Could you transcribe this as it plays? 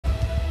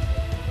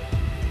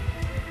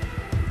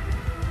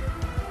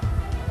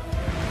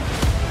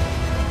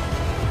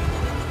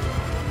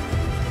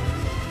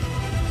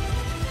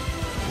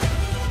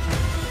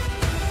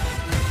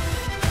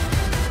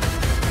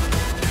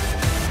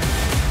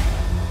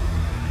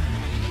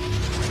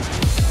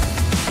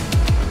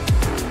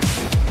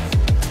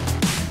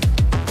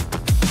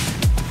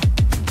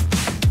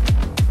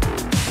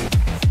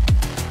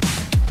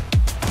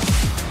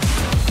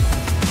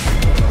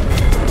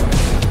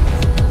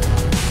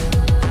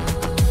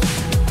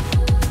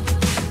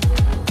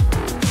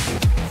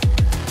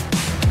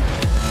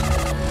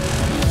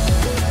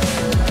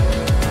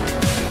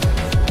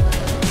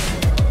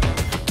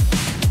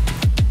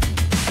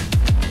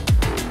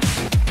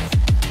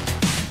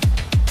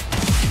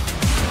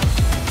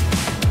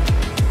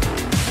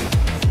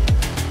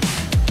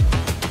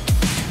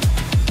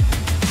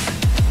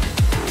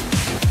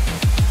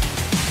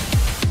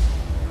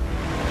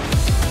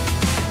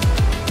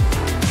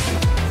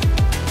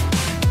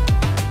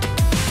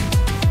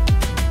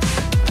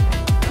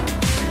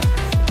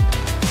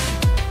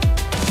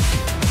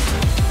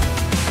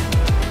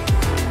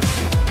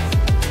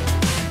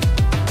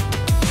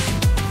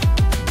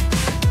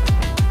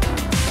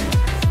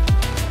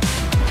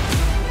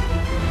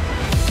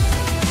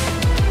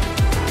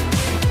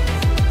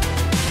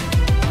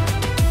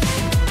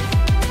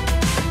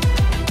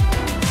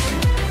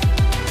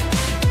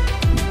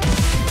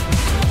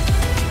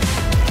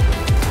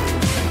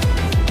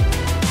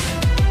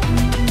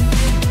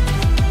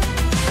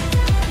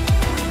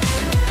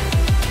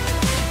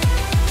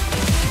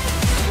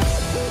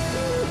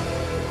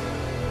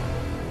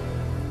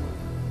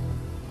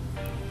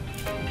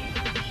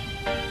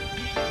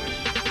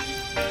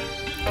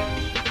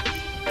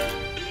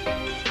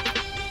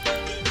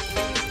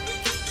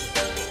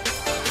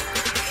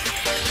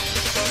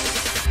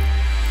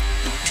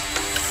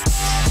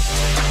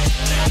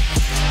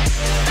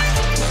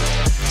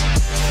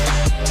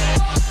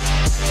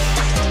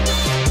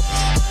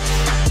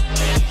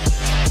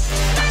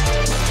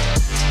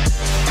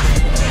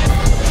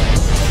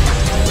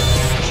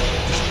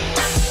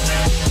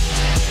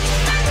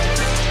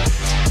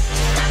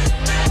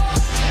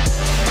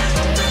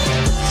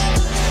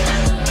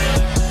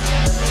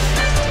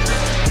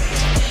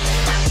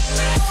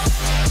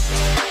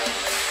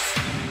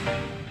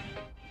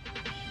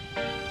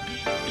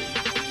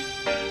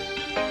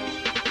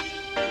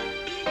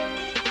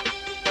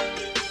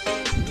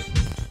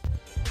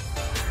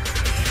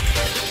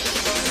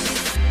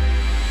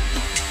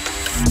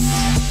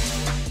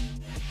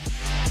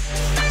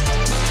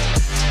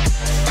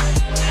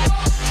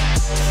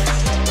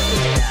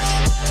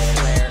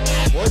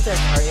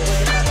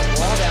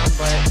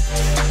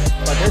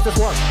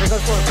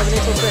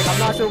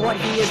what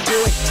he is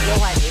doing.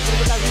 Johan able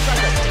to get that restart,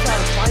 but trying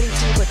to fighting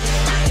too, but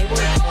able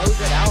to close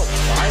it out.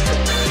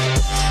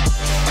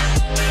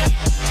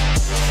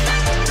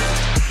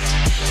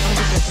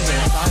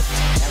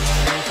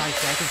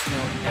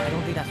 I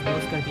don't think that's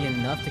what's going to be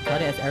enough to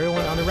cut it as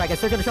everyone on the rack.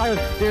 As they're going to try it,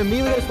 they're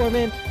immediately going to swarm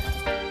in.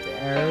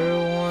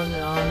 Everyone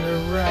on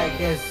the rack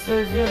as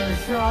they're going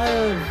to try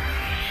it.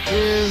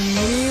 They're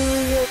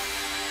immediately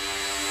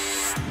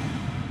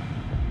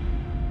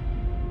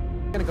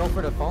going to go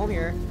for the foam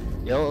here.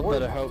 Yo,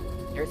 better hope.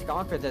 Here's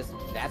gone for this.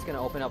 That's going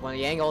to open up one of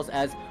the angles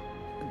as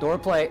door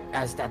play,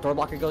 as that door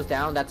blocker goes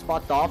down. That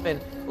spots Dolphin.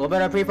 A little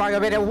bit of pre-fire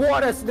of it, and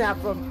what a snap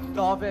from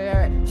Dolphin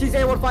here. She's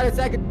able to find a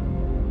second.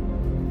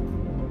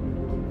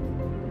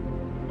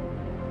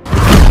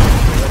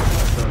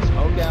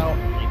 Smoke out.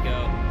 There you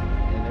go.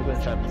 And they're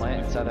gonna try to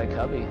plant inside that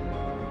cubby.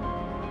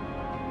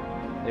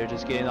 They're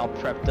just getting all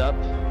prepped up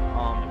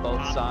on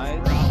both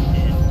sides.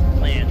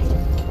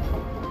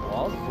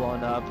 Wall's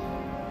blowing up.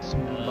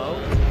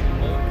 Smoke.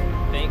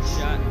 Bank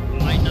shot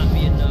might not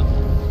be enough.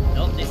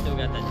 Nope, they still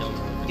got that dope.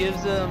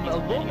 Gives them a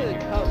little bit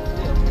of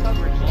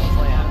coverage to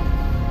plant.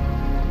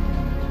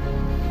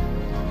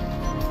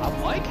 I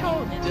like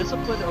how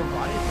disciplined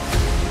Orion is.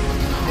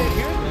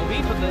 Here's the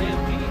beat of the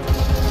MP.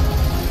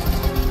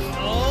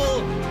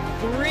 Oh,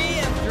 3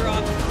 have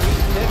dropped. 3,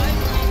 5,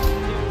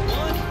 2,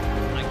 1.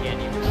 I can't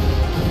even.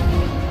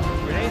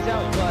 Grenades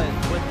out, but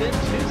within 2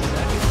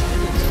 seconds,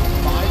 it is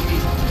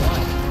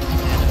 5v1.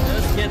 And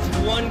just gets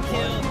 1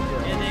 kill,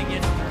 and then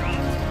gets dropped.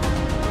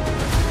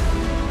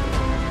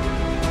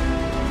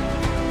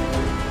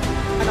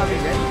 Might not be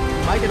ready.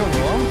 You might get on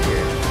your own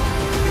here.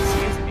 It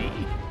seems me.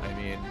 I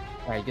mean,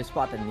 Alright, you just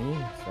spot the knee,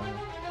 so.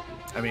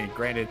 I mean,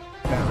 granted,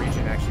 that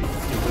region actually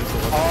loses a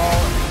little.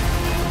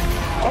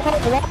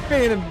 Oh,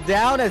 walking him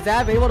down as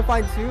Zab able to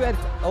find 2 at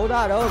 0.0.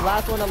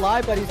 Last one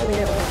alive, but he's gonna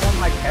get one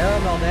like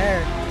caramel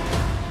there.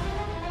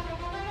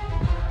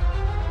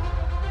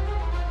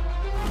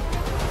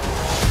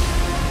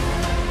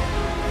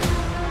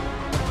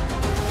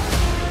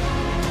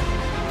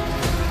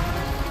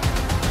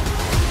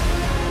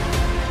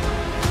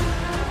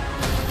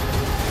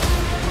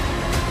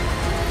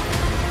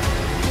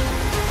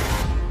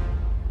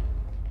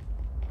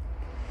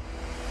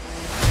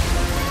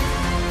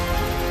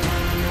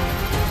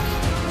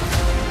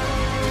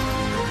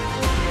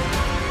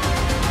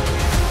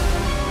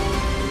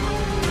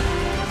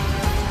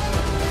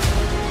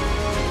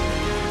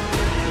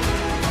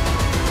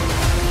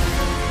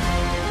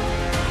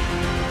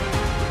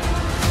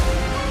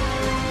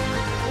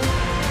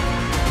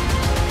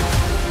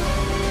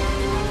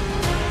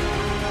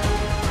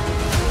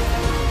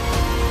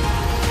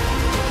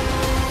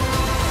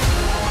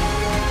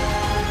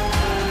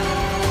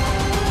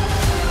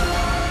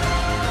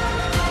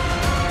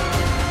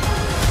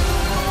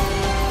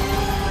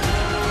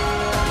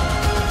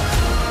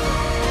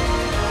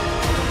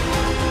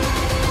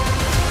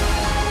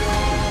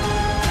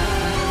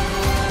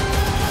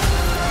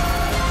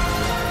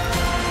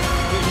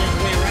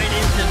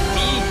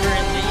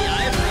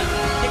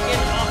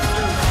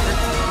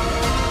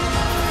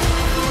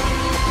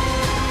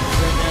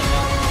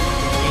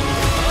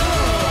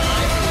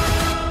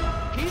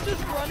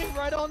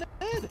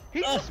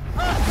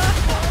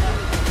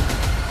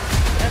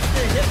 That's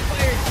the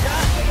hip-fire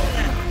shot. Look at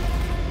that.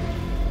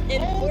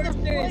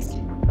 Enforcers.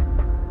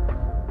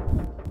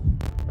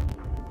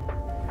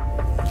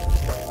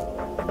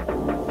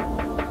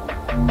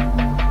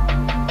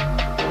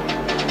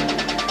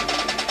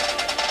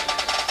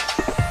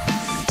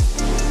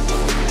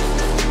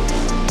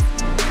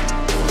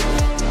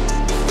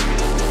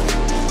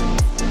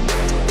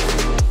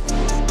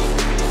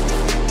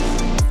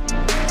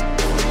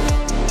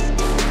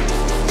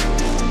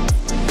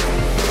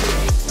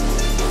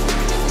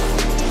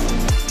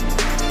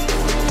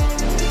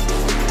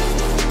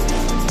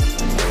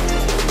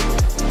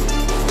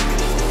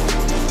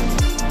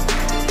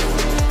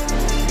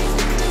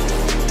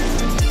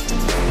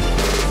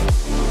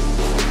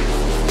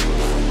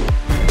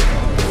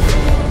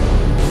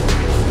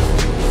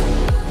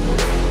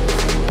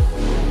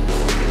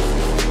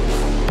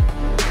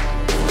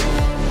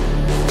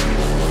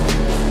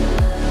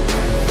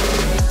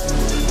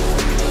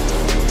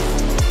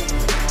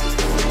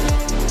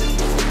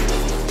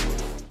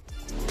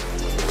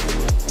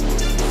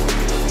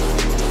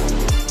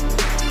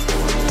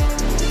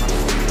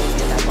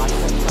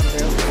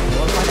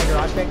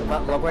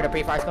 Look where the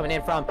pre-fire's coming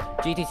in from.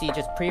 GTC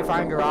just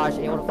pre-firing garage,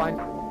 able to find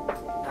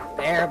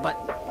there, but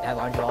that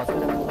launch wall is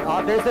gonna.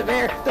 Oh, there's the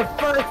bear. The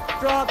first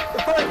drop,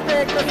 the first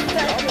pick, the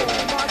second.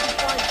 Monty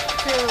finds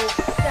 2.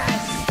 That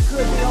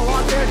could be a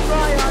lot there.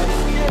 Tryon,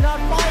 he did not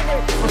find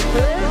it. The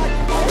third,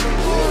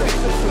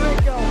 the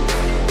Rico,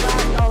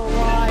 back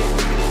alive.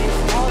 It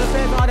all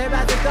depends on him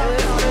as it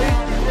does.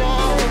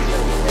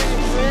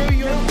 Where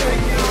you're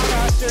taking out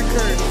Master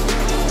Kurt.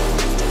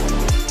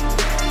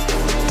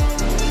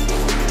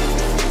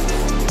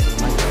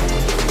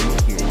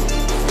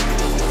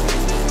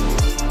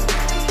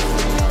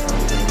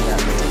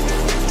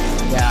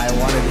 Yeah, I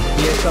wanted to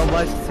see it so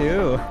much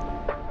too.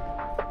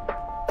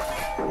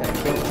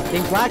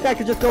 Think BlackJack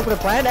could just go for the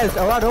plan as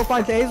Arado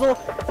finds Hazel,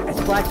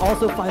 as Black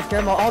also finds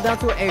Caramel, all down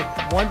to a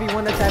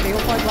 1v1 attack. Hazel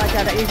finds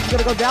BlackJack, Hazel's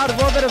gonna go down, a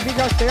little bit of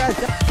V-Josh there as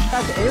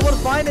Jack's able to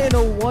find it in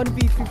a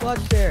 1v2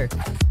 clutch there.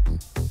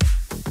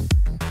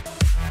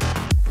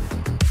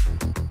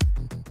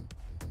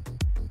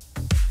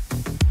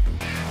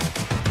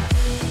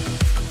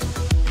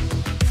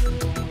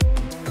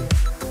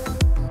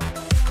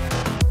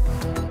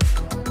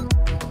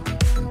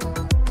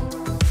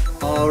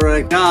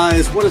 Alright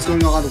guys, what is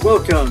going on?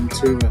 Welcome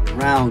to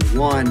round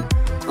 1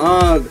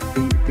 of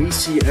the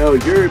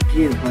BCL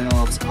European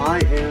Playoffs. I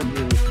am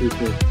your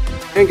recruiter.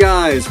 And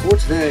guys, for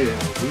today,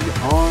 we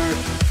are,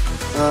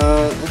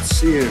 let's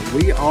see here,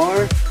 we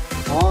are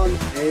on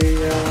a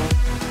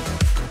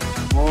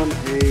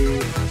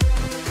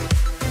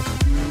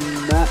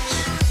match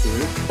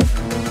here.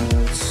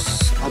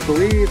 I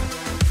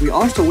believe we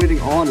are still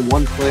waiting on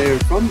one player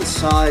from the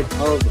side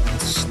of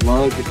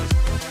Slug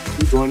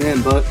to join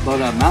in, but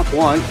map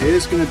 1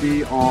 is going to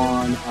be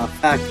on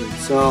Factory.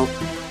 So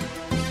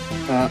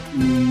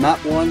map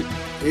 1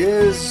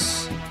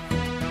 is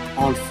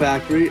on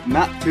Factory,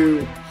 map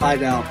 2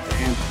 Hideout,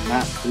 and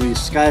map 3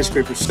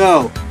 Skyscraper.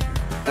 So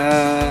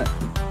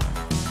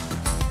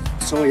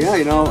yeah,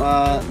 you know,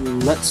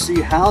 let's see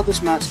how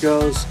this match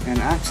goes. And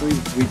actually,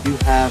 we do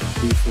have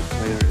the fifth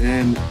player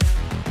in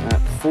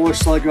for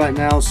Slug right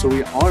now, so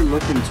we are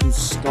looking to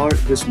start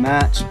this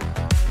match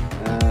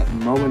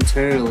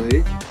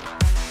momentarily,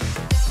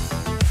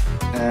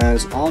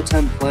 as all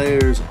 10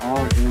 players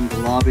are in the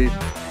lobby.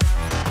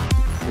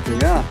 Okay,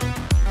 yeah.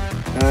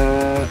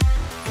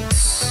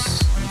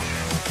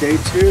 Stay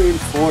tuned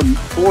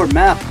for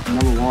map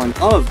number 1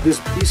 of this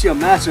BCL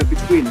matchup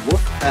between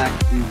WolfPack,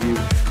 EU,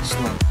 and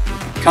Slug.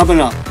 Coming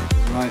up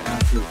right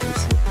after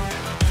this one.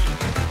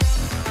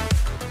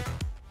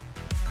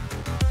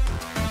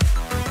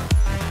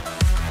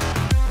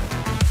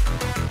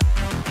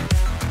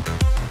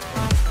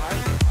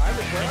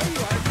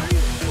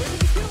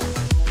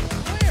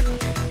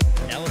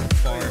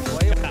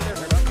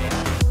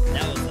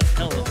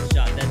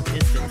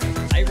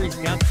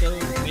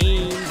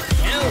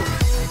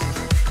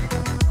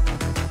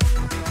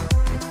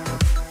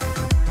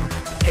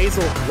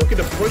 Hazel looking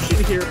to push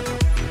in here.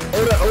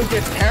 Oda O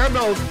gets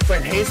Caramel,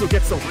 but Hazel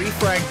gets the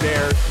refrag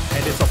there,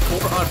 and it's a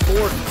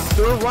 4-on-4.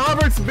 Sir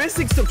Roberts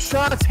missing some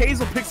shots.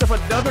 Hazel picks up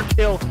another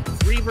kill.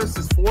 3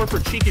 versus 4 for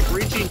Cheeky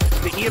Breaching.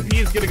 The EMP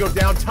is going to go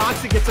down.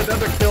 Toxic gets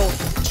another kill.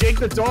 Jake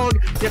the dog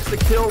gets the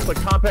kill, but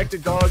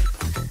Compacted Dog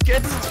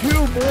gets 2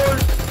 more.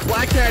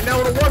 BlackJack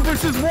now in a 1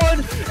 versus 1,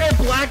 and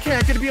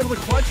BlackJack going to be able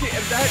to clutch it,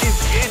 and that is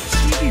it.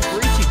 Cheeky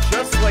Breaching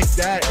just like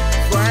that.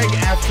 Frag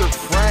after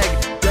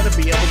frag. Going to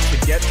be able to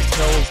get the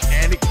kills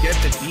and get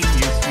the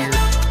defuse here.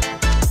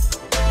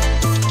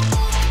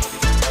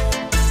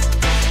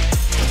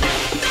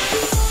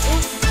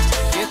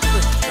 Gets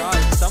the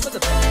shot. Some of the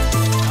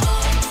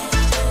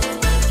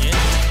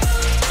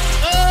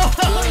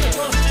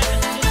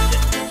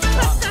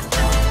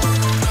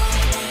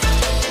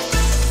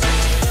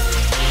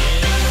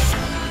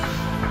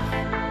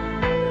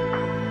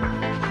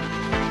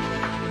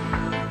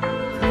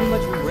Pretty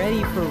much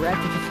ready for Red to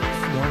just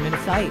storm into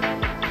sight.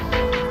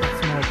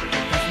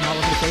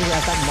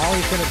 I thought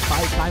Molly's gonna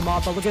buy time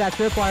off, but look at that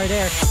tripwire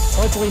there.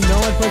 Hopefully no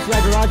one pushes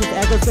that garage.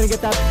 Echo's gonna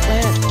get that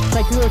plant.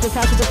 Tyculo just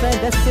has to defend.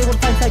 That's able to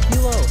find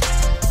Tyculo.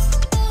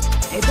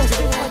 It doesn't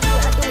even want to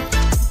Echo.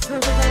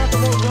 Turns right out the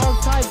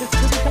wrong side. This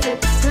could be coming.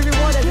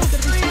 3v1, and it's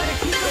gonna be 6.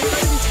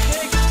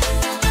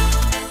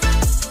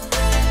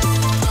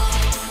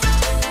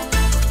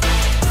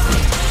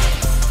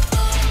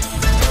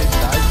 This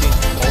guy's being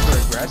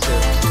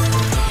over-aggressive.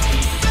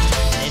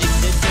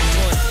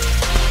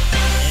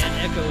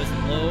 Echo is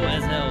low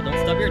as hell. Don't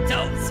stub your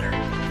toes, sir.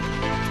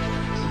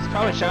 He's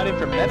probably shouting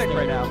for medic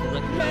right now.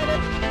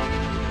 Medic.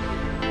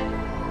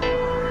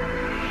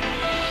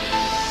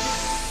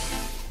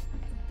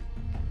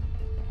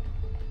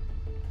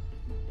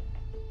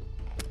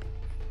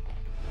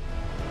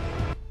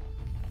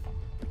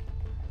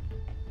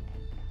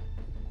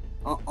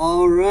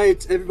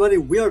 Alright, everybody,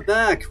 we are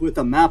back with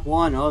the map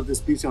 1 of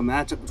this BCL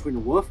matchup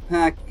between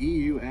WolfPack,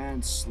 EU,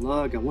 and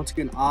Slug. And once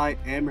again, I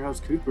am your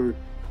host, Cooper.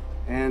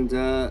 And,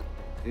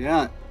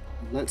 yeah,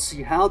 let's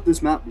see how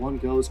this map 1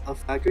 goes of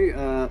Factory.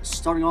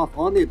 Starting off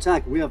on the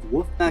attack, we have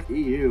WolfPack,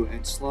 EU,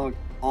 and Slug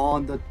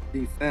on the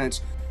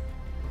defense.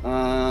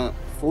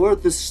 For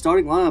the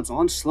starting lineups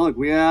on Slug,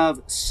 we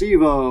have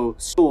Sivo,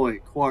 Soy,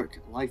 Quark,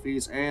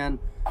 Lifeys, and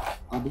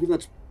I believe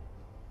that's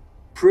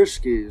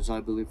Priskis, I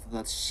believe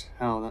that's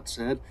how that's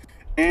said.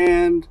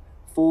 And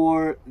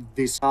for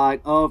the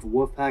side of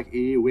WolfPack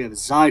EU, we have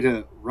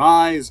Zyda,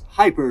 Rise,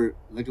 Hyper,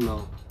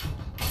 Ligalo,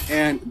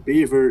 and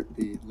Beaver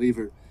the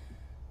Lever.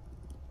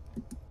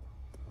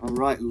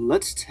 Alright,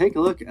 let's take a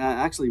look at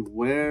actually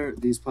where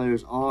these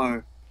players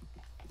are.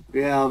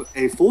 We have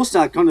a full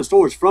stack coming to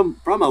storage from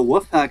a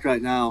WolfPack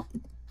right now,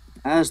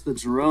 as the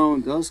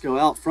drone does go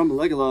out from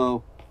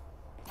Ligalo.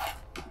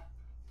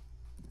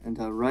 And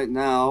right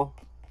now,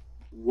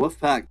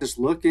 WolfPack just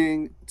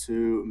looking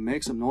to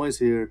make some noise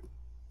here.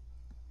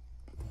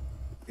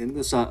 in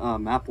this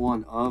map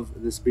 1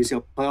 of this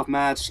BCL playoff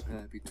match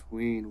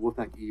between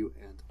WolfPack EU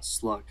and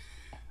Slug.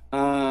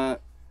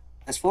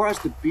 As far as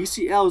the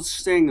BCL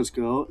standings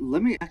go,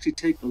 let me actually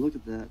take a look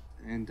at that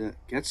and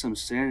get some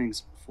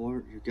standings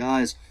for you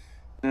guys.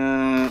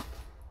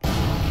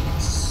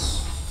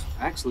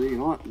 Actually, you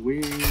know what?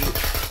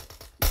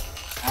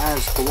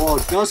 As the wall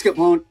does get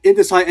blown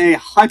into side A,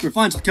 Hyper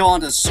finds the kill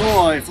onto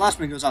Soy.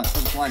 Flashbang goes out,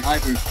 doesn't blind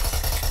Hyper.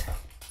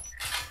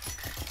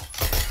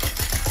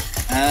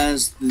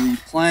 As the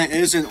plant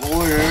is in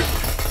order,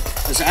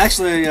 it's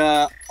actually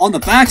on the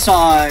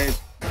backside.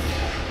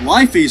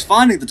 Lifey's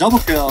finding the double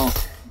kill.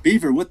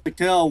 Beaver with the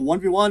kill.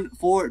 1v1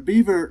 for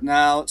Beaver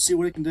now. Let's see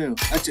what he can do.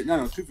 Actually,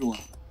 no, 2v1.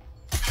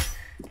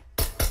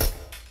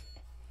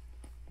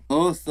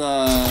 Both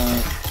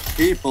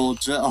people,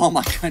 oh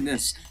my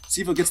goodness.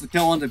 Sivo gets the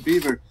kill onto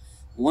Beaver.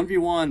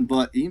 1v1,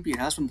 but EMP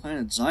has been playing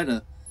at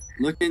Zyda,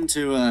 looking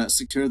to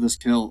secure this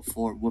kill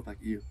for WolfPack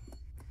EU.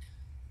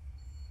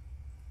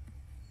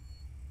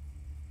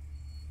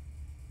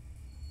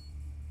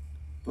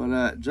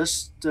 But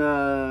just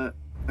a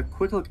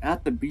quick look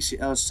at the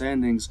BCL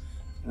standings.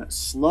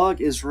 Slug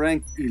is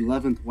ranked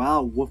 11th,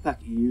 while WolfPack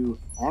EU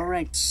are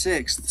ranked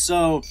 6th.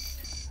 So,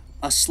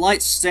 a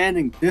slight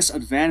standing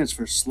disadvantage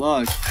for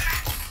Slug.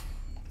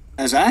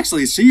 As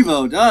actually,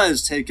 Sivo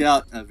does take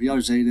out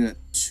VR Zeta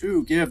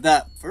to give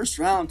that first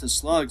round to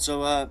Slug.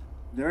 So,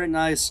 very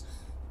nice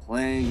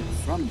playing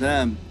from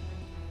them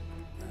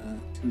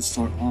to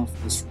start off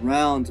this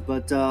round.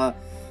 But,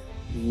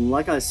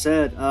 like I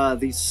said,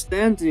 the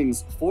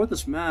standings for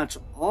this match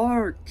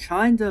are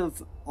kind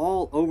of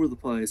all over the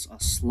place.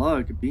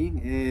 Slug being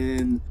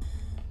in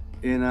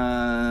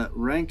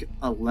rank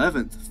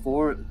 11th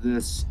for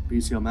this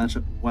BCL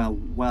matchup, while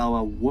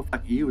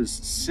WolfPack EU is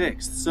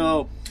 6th.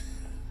 So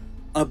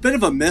a bit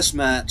of a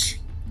mismatch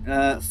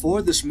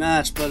for this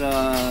match, but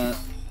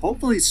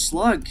hopefully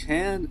Slug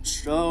can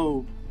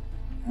show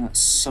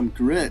some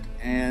grit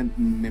and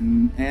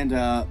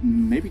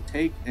maybe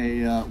take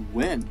a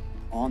win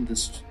on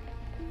this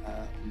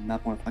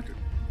map 1 factor.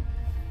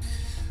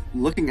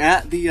 Looking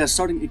at the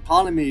starting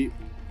economy,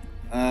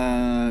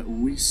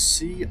 we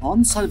see on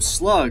the side of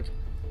Slug,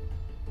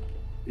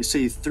 you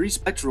see 3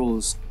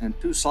 Spectrals and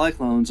 2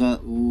 Cyclones.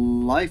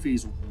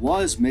 Lifey's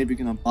was maybe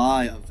going to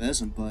buy a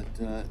Vezin, but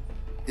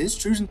is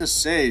choosing to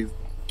save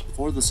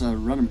for this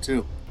run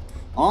 2.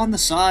 On the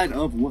side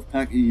of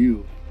WolfPack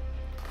EU,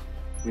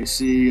 we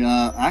see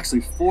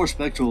actually 4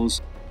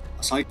 Spectrals,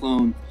 a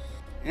Cyclone,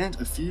 and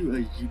a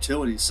few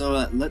utilities.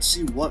 So let's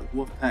see what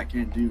WolfPack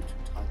can do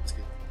to tie this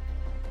game.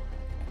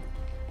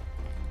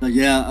 But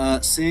yeah,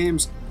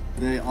 seems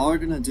they are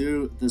gonna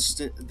do the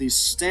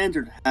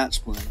standard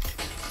hatch play,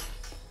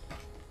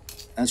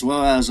 as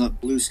well as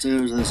blue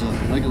stairs as a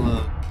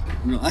Legalo.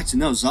 No, actually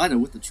no, Zyda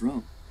with the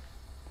drone.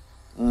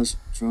 Does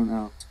drone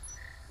out.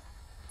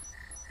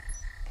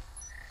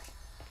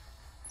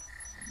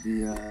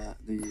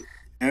 The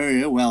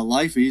area, well,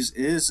 Lifey's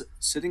is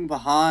sitting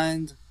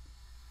behind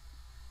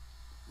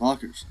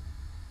lockers.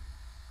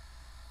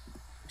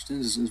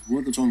 Question is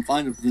will the drone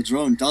find him? The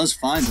drone does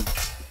find him.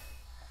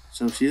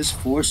 So she is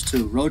forced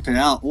to rotate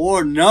out.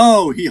 Or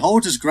no, he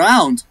holds his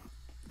ground.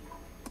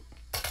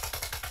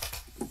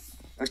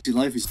 Actually,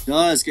 Lifey's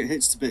does get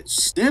hit a bit.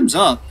 Stims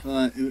up.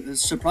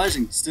 It's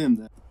surprising stim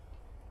there.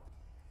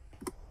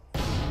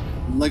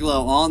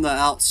 Legalo on the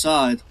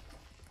outside.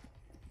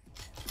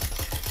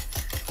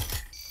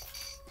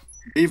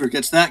 Beaver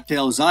gets that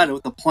kill. Zyda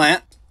with the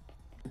plant.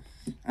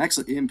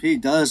 Actually,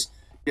 EMP does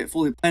get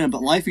fully planted,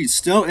 but Lifey's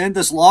still in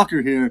this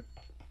locker here.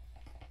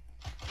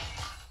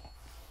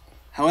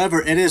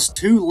 However, it is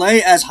too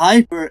late as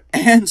Hyper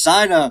and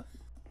Zyda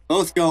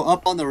both go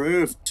up on the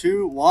roof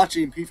to watch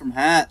EMP from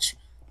hatch.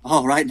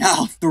 Oh, right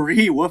now,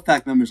 3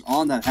 WolfPack members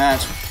on that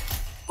hatch.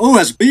 Oh,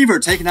 as Beaver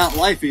taking out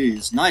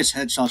Lifey's. Nice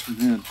headshots from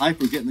him.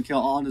 Hyper getting the kill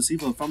on the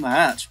Sivo from the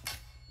hatch.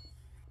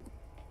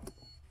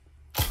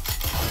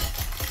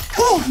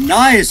 Oh,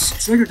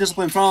 nice trigger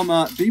discipline from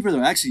Beaver.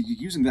 They're actually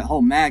using that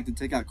whole mag to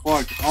take out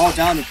Quark. All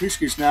down to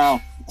Pushkish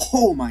now.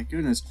 Oh my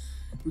goodness.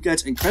 Who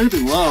gets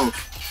incredibly low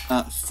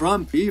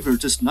from Beaver.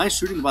 Just nice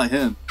shooting by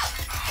him.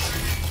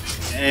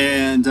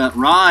 And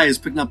Rise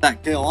picking up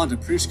that kill onto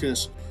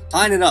Pushkish.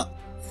 Tying it up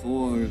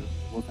for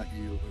WolfPack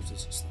EU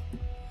versus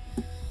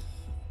Slug.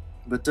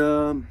 But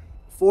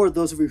for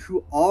those of you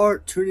who are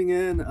tuning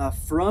in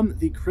from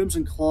the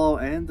Crimson Claw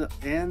and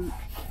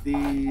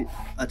the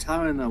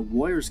Italian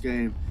Warriors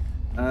game,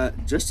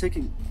 just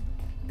taking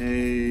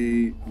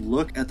a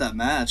look at that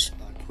match,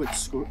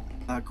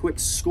 quick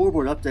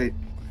scoreboard update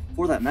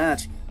for that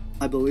match.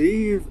 I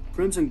believe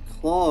Crimson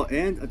Claw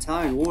and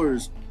Italian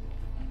Warriors,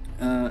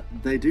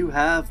 they do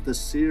have the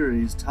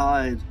series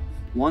tied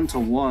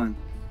 1-1.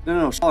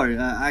 No, sorry,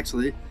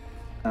 actually,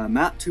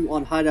 map 2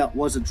 on Hideout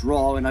was a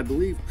draw, and I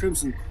believe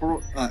Crimson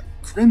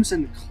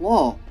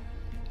Claw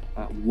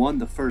won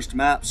the first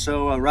map.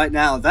 So right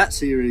now that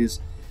series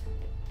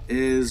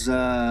is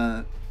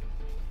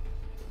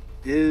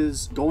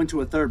going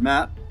to a third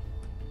map,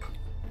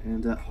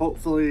 and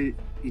hopefully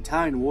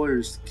Italian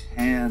Warriors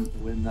can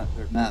win that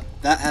third map.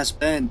 That has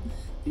been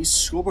the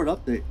scoreboard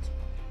update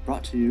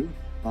brought to you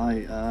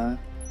by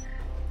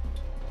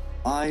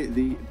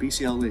the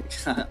BCL League.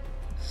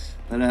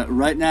 But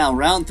right now,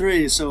 round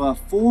 3, so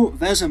 4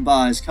 Vezin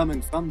buys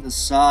coming from the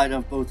side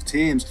of both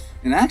teams,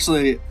 and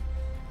actually,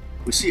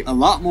 we see a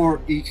lot more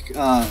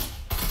util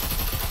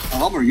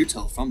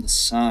from the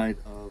side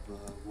of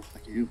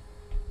WolfPack EU.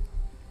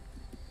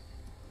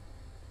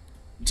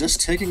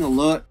 Just taking a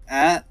look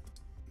at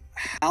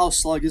how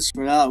Slug is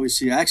spread out, we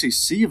see actually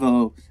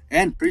Sivo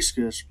and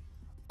Priestkish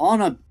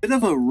on a bit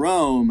of a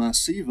roam.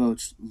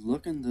 Sivo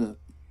looking to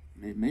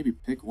maybe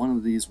pick one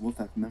of these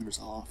WolfPack members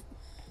off.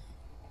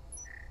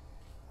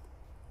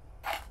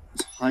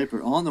 It's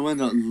Hyper on the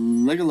window.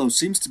 Legolo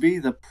seems to be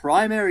the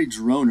primary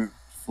droner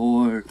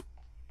for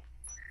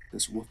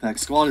this WolfPack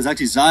squad. Is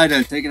actually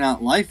Zyda taking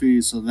out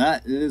Lifey, so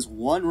that is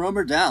 1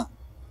 roamer down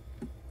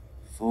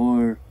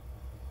for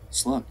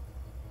Slug.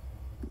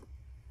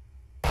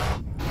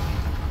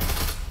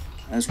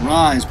 As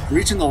Rise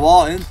breaching the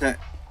wall into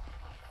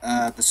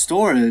the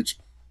storage,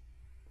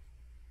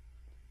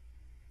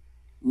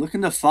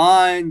 looking to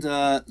find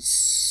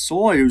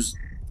Soy, who's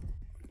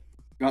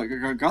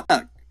got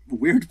that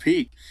weird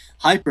peek.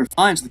 Hyper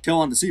finds the kill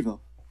on Sivo.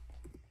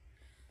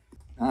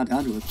 Now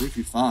down to a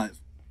 3v5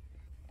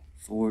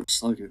 for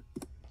Slugger.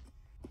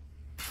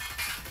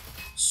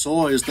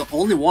 Soy is the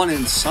only one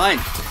in sight.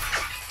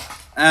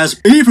 As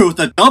Beaver with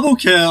a double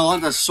kill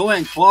on the Soy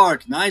and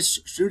Clark. Nice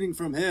shooting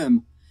from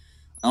him.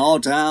 All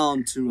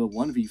down to a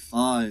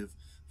 1v5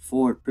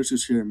 for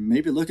Priestkish here.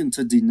 Maybe looking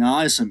to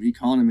deny some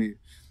economy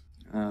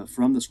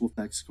from this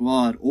WolfPack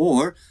squad,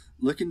 or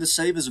looking to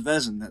save his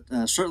Vezin.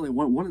 That certainly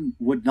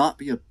would not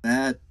be a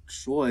bad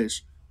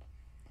choice,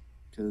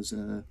 because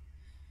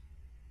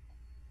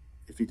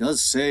if he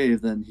does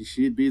save, then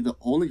he'd be the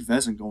only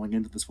Vezin going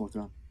into this 4th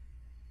round.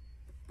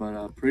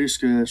 But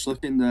Priestkish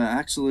looking to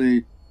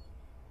actually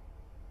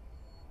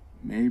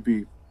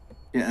maybe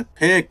get a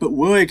pick, but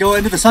will he go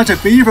into the sight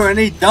of Beaver? And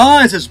he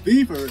does, as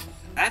Beaver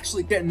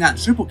actually getting that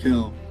triple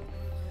kill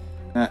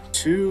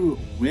to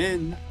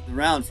win the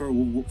round for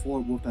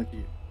WolfPack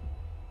EU.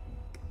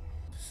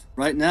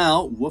 Right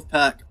now,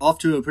 WolfPack off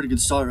to a pretty good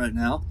start right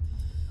now.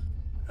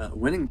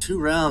 Winning 2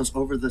 rounds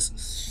over this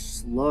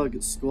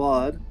Slug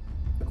squad.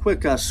 A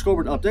quick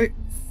scoreboard update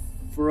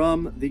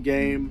from the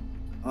game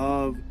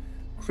of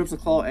Crimson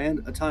Claw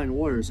and Italian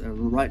Warriors.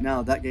 Right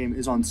now, that game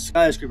is on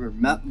Skyscraper,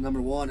 map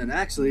number 1, and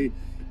actually,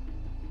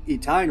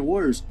 Italian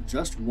Warriors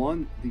just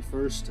won the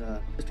first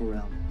pistol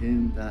round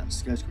in that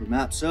Skyscraper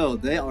map, so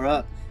they are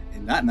up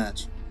in that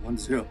match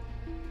 1-0.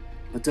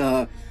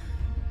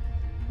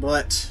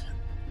 But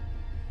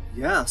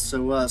yeah,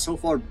 so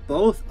far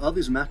both of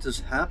these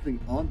matches happening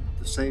on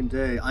the same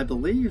day. I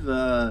believe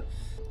the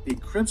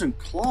Crimson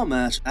Claw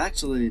match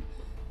actually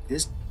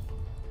is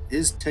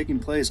taking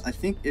place. I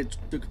think it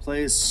took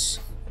place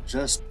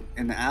just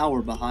an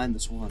hour behind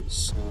this one.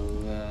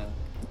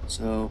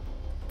 So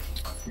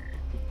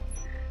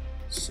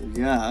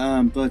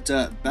yeah, but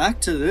back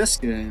to this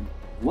game.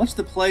 What's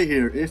the play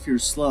here if you're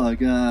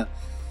Slug?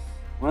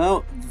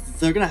 Well,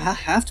 they're going to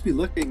have to be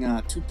looking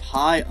to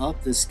tie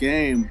up this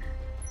game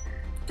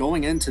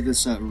going into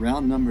this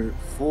round number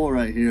 4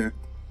 right here.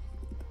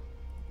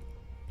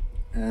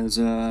 As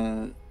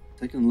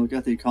taking a look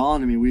at the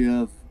economy, we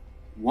have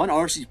 1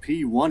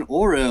 RCP, 1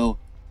 Oreo,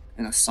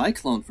 and a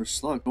Cyclone for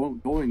Slug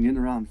going in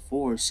round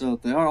 4. So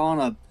they are on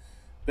a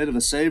bit of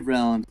a save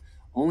round,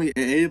 only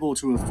able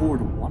to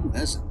afford 1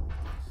 Vezin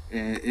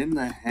in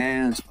the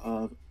hands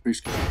of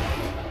Priestkish.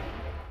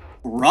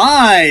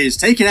 Rise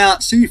taking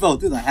out Sivo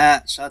through the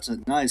hatch. That's a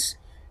nice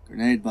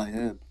grenade by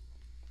him.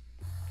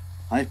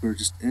 Hyper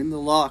just in the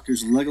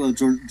lockers. Legolo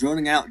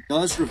droning out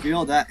does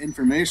reveal that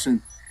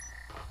information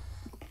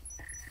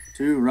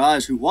to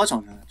Rise, who was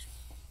on hatch.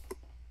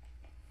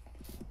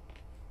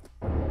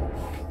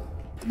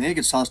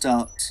 Naked tossed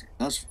out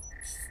does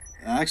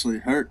actually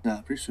hurt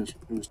Priestkish,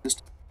 who was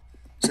just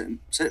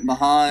sitting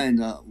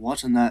behind,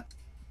 watching that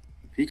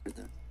peek right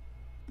there.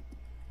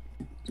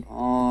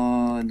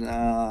 And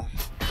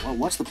well,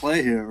 what's the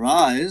play here?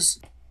 Rise.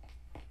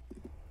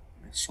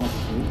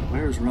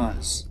 Where is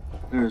Rise?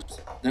 There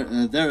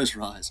is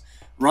Rise.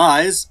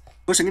 Rise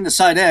pushing into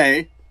side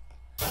A.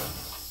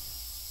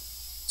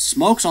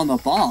 Smokes on the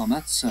bomb.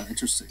 That's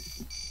interesting.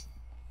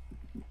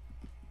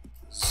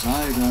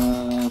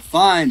 Zyda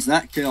finds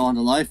that kill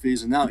onto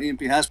Lifeys, and now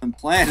EMP has been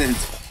planted.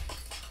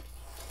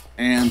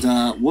 And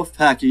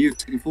WolfPack EU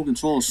taking full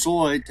control of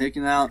Soy,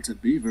 taking out to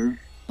Beaver.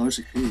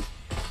 RCP.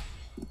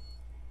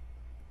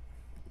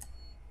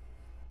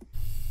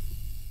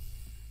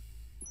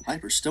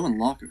 Hyper still in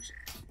lockers.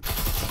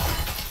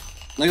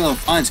 Legolo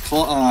finds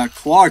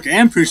Clark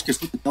and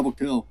Priestkish with the double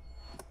kill.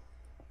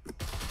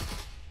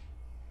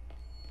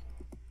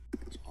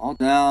 It's all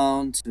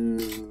down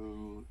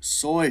to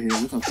Soy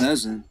here with a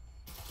Vezin.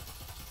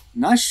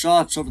 Nice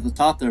shots over the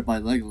top there by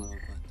Legolo,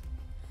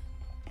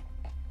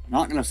 but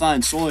not going to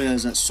find Soy,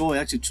 as that Soy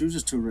actually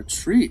chooses to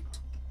retreat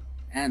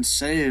and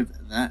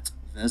save that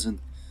Vezin.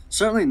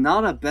 certainly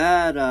not a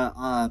bad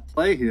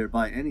play here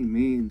by any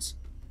means.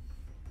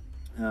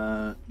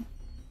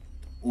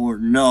 Or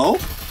no,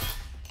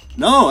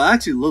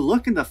 actually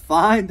looking to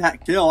find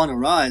that kill on a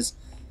rise,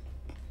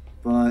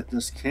 but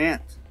just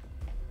can't.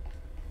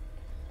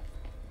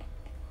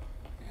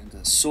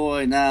 And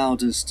Soy now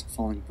just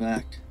falling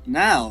back.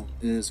 Now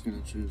is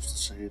going to choose to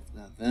save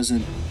that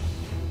Vezin.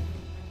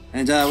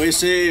 And we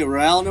see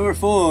round number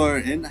 4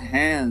 in the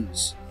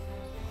hands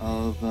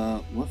of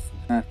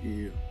WolfPack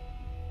EU.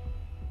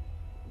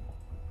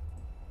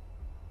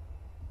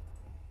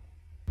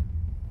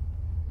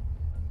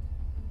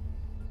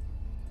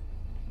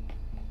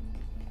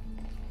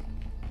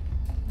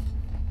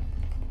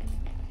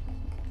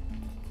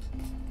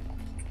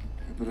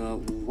 But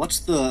what's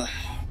the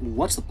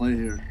play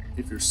here?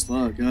 If you're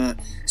Slug,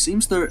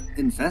 seems they're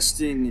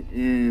investing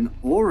in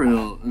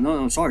Oriel.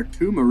 No, sorry,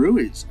 2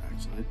 Maruis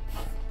actually.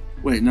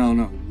 Wait, no,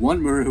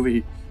 1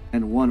 Marui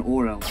and 1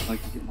 Oriel. If I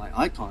can get my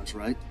icons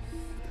right.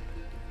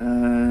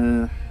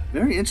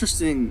 Very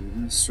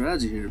interesting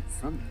strategy here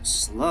from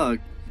Slug.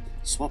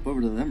 Swap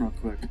over to them real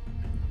quick.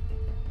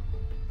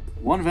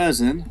 1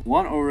 Vezin,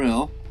 1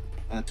 Oriel,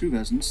 2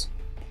 Vezins,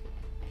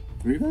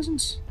 3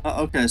 Vezins.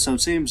 Okay, so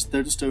it seems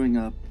they're just doing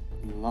a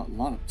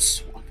lot of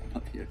swapping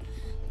up here.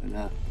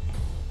 And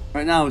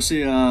right now we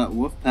see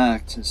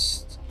WolfPack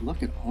just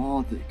look at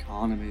all the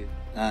economy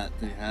that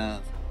they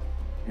have,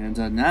 and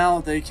now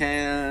they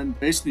can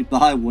basically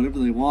buy whatever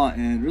they want,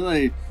 and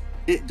really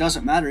it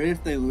doesn't matter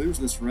if they lose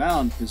this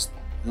round because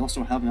they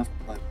also have enough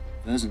to buy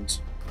Vezins.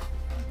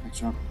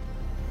 Next round,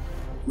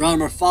 round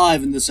number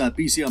 5 in this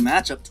BCL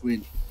matchup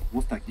between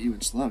WolfPack EU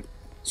and Slug.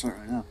 Start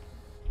right now.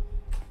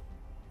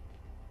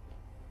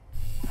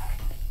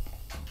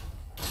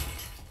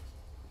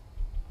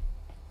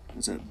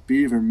 That's a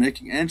Beaver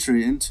making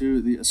entry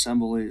into the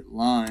assembly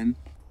line.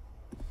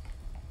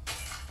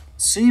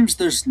 Seems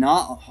there's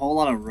not a whole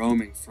lot of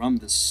roaming from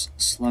this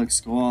Slug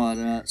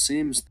squad.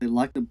 Seems they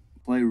like to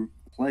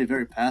play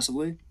very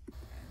passively.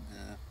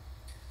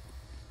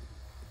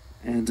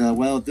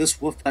 Well, this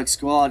WolfPack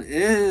squad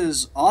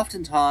is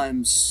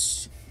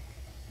oftentimes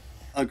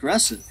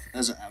aggressive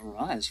as a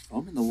rise,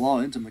 foaming the wall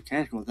into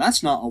mechanical.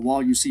 That's not a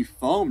wall you see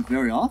foamed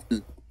very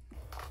often.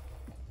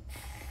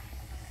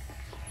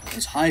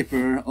 It's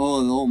Hyper.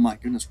 Oh my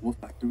goodness,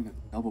 WolfPack doing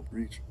a double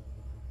breach.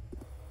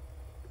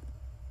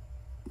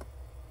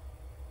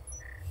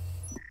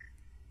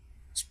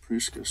 This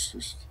Priscus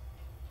just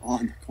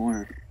on the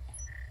corner.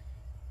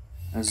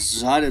 As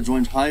Zyda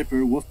joins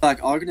Hyper,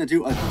 WolfPack are going to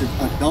do a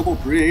double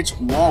breach.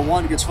 Wall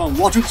 1 gets foamed.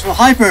 Wall 2 gets foamed.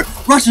 Hyper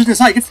rushes his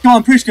height, gets the kill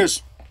on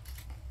Priscus.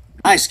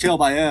 Nice kill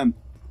by him.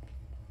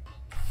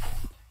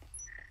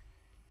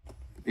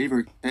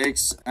 Beaver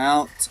takes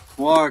out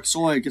Quark.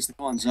 Soy gets the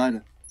kill on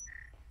Zyda.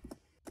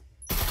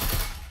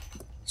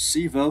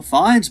 Sivo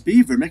finds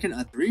Beaver, making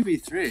a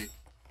 3v3.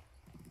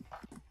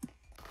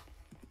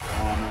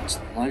 Oh, nice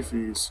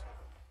lifeies.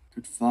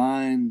 Could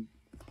find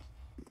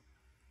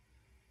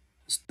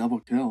this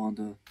double kill on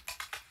the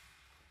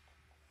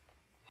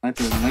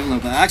Hyper and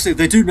Megalo, but actually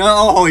they do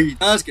know. Oh, he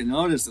does get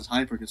noticed as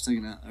Hyper gets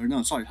taken out. Or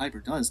no, sorry,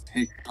 Hyper does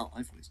take out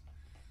lifeies.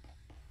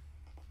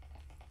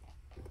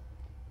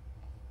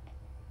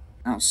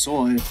 Now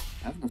Soy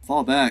having to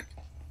fall back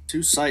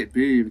to site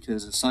B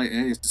because the site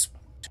A is just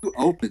too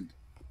open.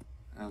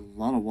 A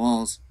lot of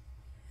walls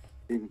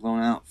being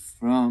blown out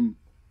from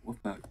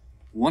WolfPack.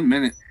 1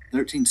 minute,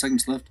 13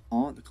 seconds left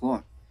on the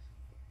clock.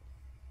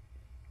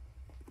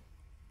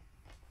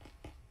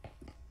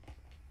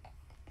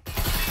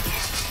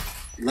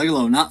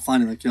 Legalo not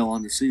finding the kill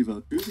on the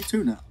Sivo.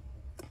 2v2 now.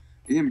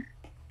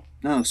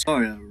 No,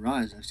 sorry,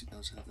 Rise actually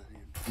does have that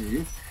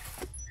EMP.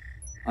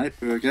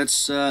 Hyper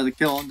gets the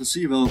kill on the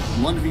Sivo.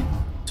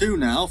 1v2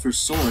 now for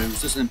Soy.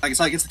 Who's just in back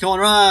inside, gets the kill on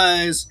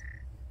Rise.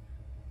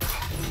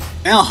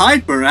 Now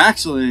Hyper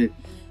actually,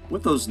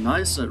 with those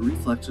nice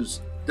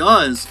reflexes,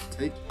 does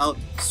take out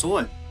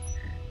Soy.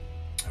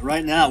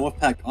 Right now,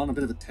 WolfPack on a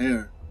bit of a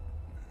tear.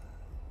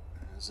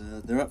 As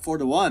they're up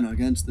 4-1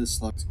 against this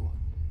Slug squad.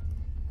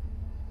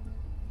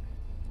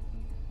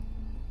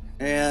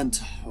 And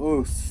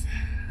oof,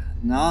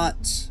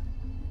 not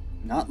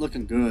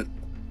looking good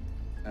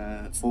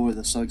for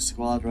the Slug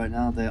squad right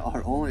now. They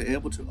are only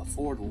able to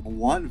afford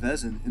 1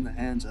 Vezin in the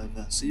hands of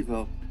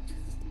Sivo.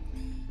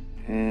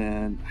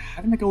 And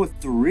having to go with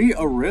 3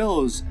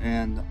 Aurils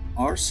and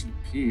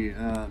RCP.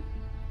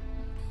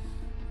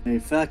 A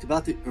fact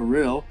about the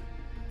Auril,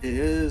 it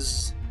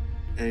is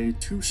a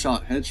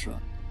 2-shot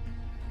headshot.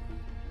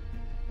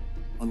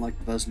 Unlike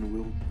the Vezin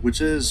Wheel, which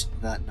is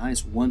that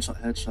nice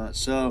 1-shot headshot.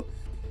 So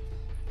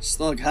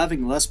Slug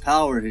having less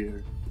power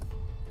here.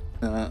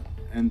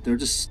 And they're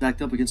just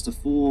stacked up against a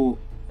full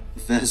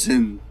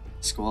Vezin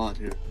squad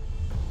here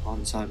on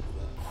the side of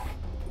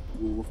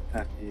the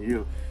WolfPack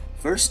EU.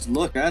 First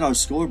look at our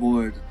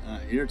scoreboard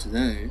here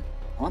today.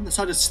 On the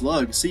side of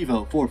Slug,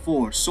 Sivo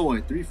 4-4,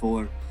 Soy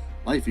 3-4,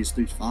 Lifeies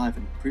 3-5,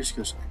 and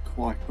Priscus and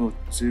Quark both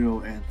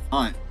 0 and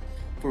 5.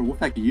 For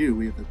WolfPack EU,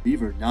 we have the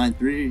Beaver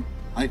 9-3,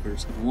 Hyper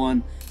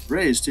 7-1,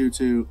 Rays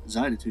 2-2,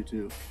 Zyda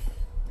 2-2,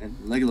 and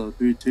Legalo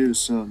 3-2.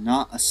 So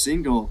not a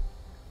single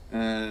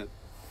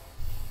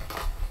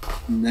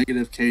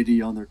negative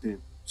KD on their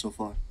team so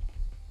far.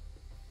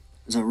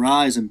 As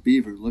Arise and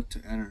Beaver look to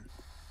enter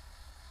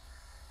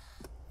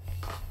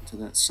into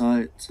that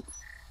site.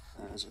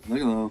 As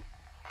Legalo,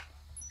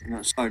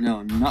 no, sorry,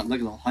 no, not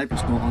Legalo.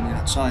 Hyper's going on the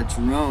outside.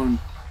 Drone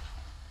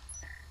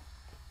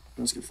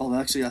does get followed.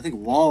 Actually, I think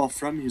Wall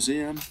from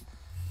Museum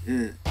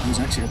is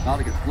actually about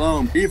to get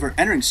blown. Beaver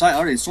entering site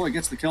already. Soy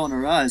gets the kill on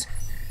Arise.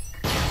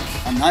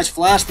 A nice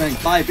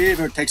flashbang by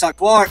Beaver. Takes out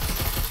Quark.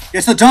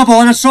 Gets the double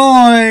on a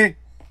Soy.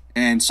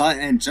 And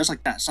just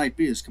like that, Site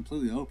B is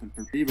completely open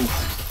for Beaver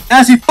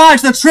as he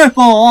finds the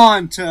triple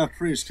on to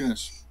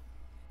Priestess.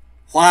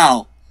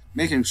 Wow,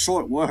 making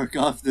short work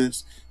of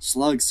this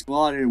Slug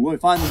squad here. He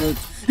finds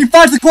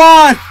the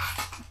quad!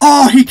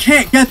 Oh, he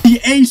can't get the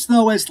ace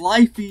though, as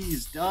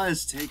Lifeys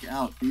does take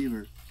out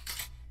Beaver.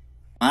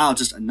 Wow,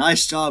 just a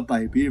nice job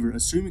by Beaver,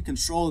 assuming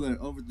control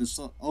there over this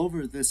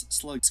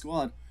Slug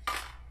squad.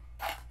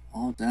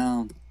 All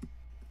down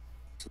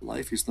to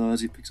Lifeys though,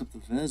 as he picks up the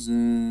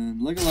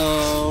Vezin.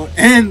 Legalo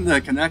in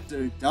the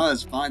connector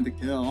does find the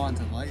kill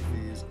onto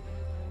Lifeys.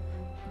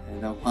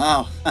 And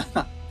wow,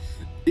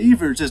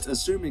 Beaver just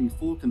assuming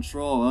full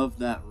control of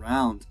that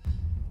round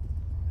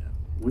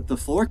with the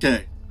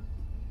 4K.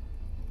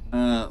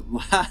 I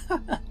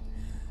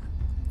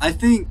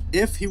think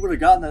if he would have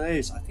gotten that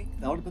ace, I think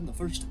that would have been the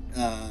first.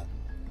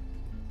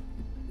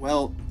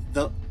 Well,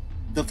 the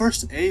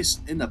first ace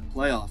in the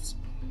playoffs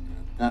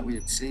that we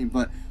had seen.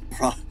 But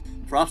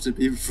props to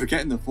Beaver for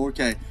getting the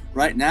 4K.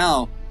 Right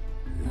now,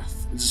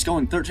 just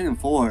going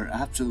 13-4,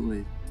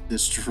 absolutely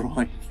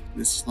destroying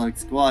this Slug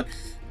squad.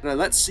 But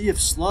let's see if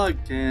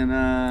Slug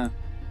can.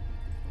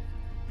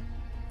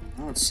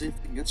 Let's see if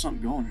we can get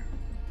something going here.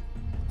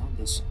 On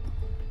this.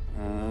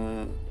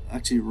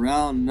 Actually,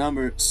 round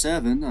number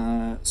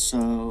 7.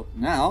 So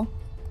now,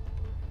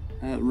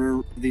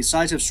 the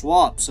sides have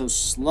swapped. So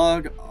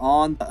Slug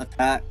on the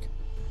attack,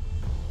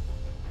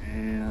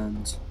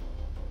 and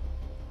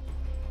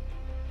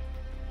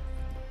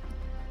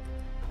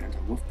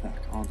a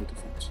WolfPack on the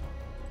defense.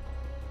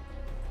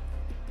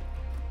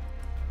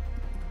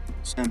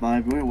 Stand by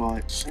everywhere while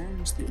I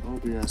change the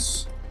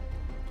OBS.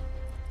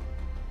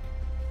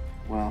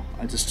 Wow,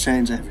 I just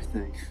changed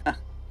everything.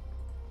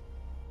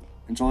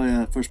 Enjoy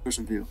a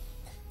first-person view.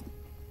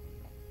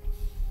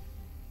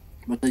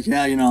 But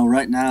yeah, you know,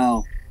 right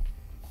now,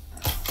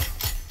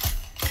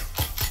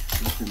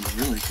 looking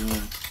really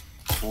good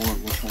for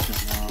WolfPack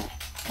right now.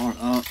 Are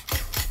up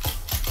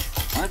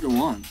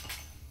 5-1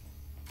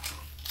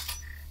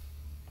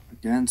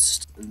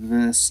 against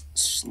this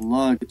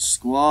Slug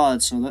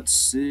squad. So let's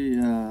see.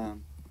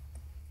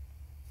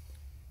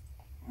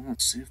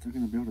 Let's see if they're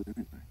gonna be able to do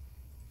anything.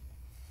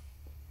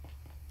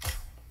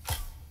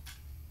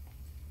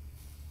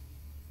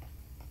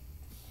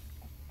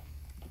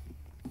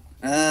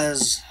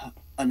 As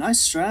a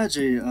nice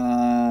strategy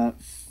from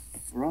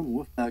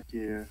WolfPack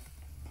here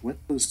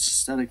with those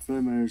static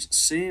filmers,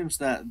 seems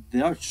that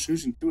they are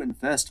choosing to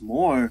invest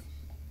more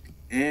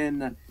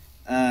in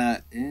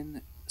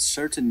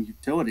certain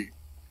utility.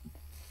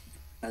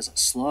 As a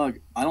Slug,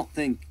 I don't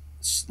think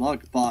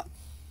Slug bought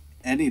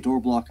any door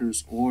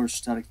blockers or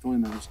static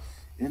filmers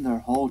in their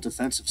whole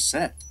defensive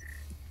set.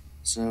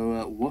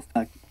 So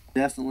WolfPack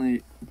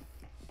definitely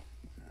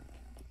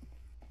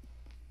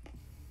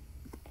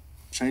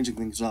changing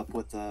things up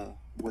with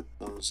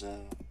those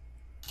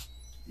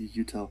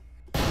util.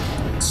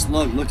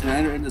 Slug looking to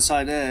enter into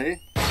side A.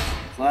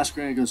 Flash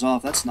grenade goes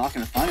off. That's not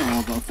going to find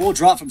anyone, but a full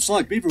drop from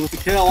Slug. Beaver with the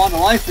kill on the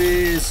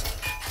Lifeys.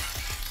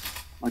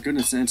 My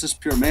goodness, and it's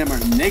just pure man.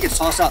 Nate gets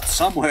tossed out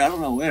somewhere. I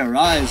don't know where.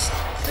 Rise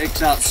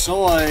takes out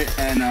Soy,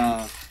 and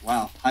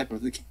wow, Hyper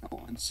the kill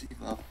on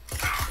Sivo.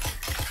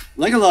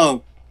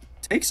 Legalo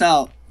takes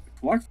out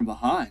Quark from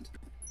behind.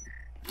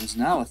 Is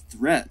now a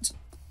threat.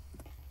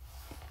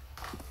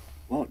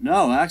 Well,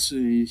 no,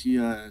 actually, he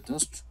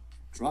does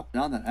drop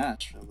down that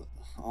hatch.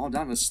 All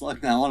down to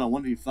Slug now on a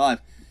 1v5.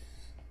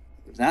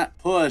 That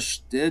push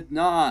did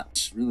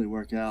not really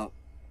work out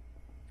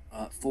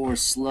for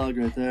Slug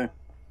right there.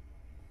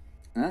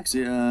 And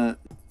actually,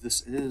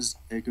 this is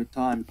a good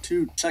time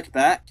to check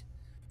back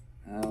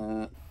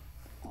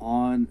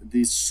on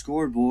the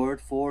scoreboard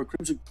for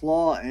Crimson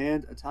Claw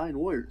and Italian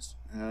Warriors.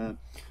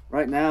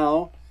 Right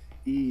now,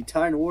 the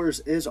Italian Warriors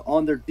is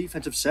on their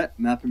defensive set,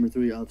 map number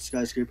 3 of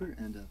Skyscraper,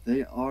 and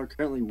they are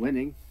currently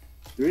winning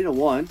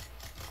 3-1.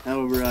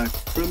 However,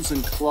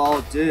 Crimson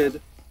Claw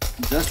did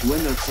just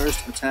win their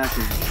first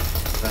attacking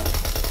battle.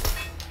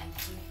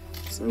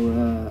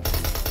 So,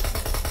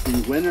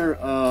 the winner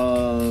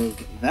of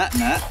that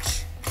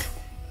match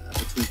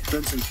between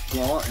Crimson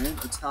Claw and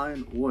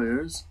Italian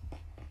Warriors.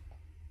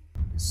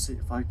 Let's see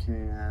if I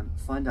can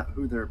find out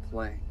who they're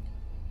playing.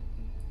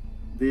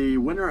 The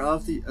winner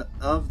of the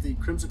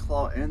Crimson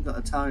Claw and the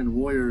Italian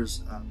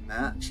Warriors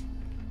match,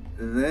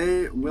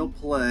 they will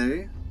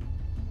play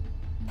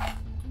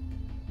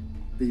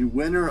the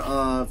winner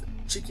of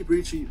Cheeky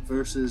Breachy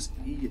versus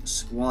E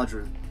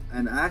Squadron.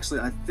 And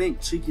actually, I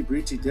think Cheeky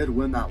Breachy did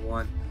win that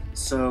one.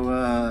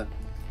 So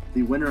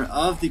the winner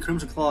of the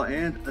Crimson Claw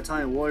and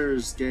Italian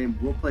Warriors game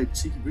will play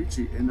Cheeky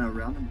Breachy in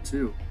round number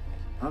 2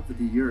 of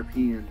the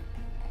European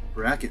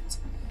bracket.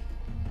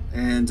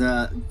 And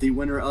the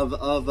winner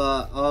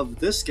of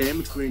this game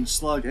between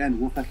Slug and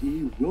WolfPack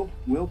EU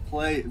will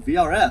play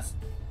VRF.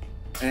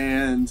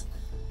 And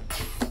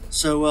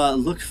so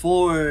look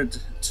forward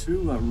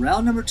to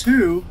round number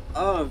 2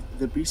 of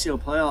the BCL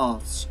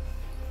playoffs.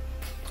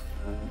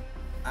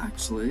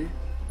 Actually,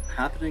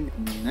 happening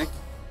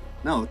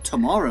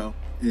tomorrow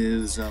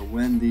is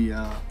when the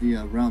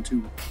round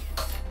 2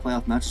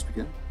 playoff matches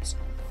begin. So,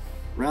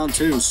 round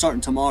 2 starting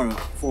tomorrow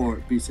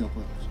for BCL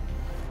playoffs.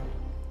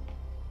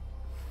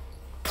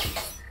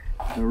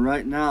 So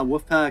right now,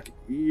 WolfPack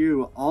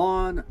EU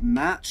on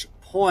match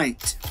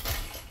point.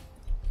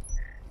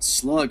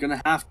 Slug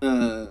gonna have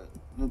to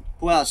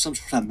pull out some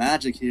sort of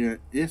magic here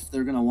if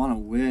they're gonna want to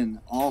win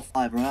all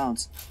 5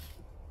 rounds.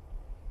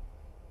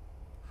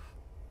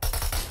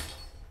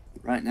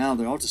 Right now,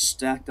 they're all just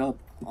stacked up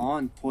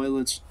on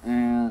toilets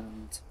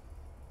and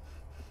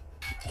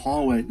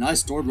hallway.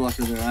 Nice door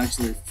blocker there,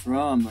 actually,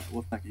 from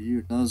WolfPack EU.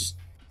 It does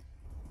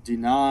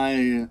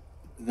deny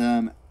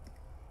them,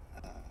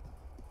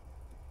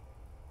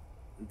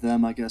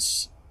 I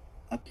guess,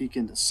 a peek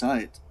into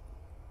sight.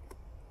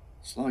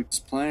 Slug is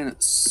playing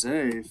it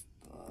safe,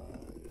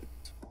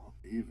 but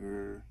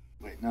Beaver.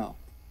 Wait, no.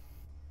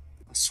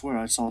 I swear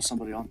I saw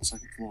somebody on the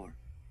 2nd floor.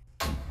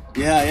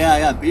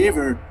 Yeah.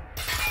 Beaver.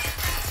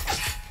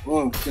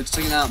 Whoa, gets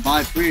taken out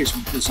by Priest.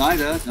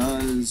 Zaida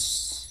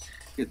does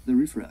get the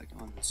refrag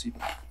on the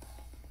C-Bot.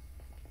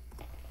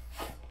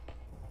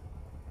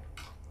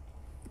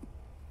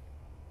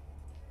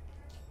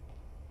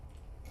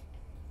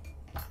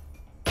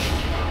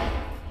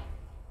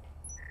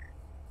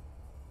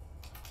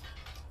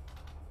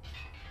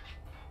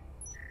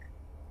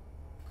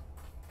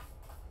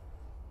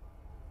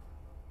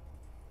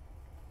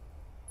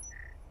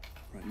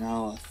 Right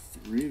now, a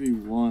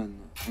 3v1,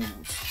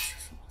 almost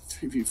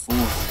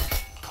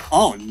 3v4.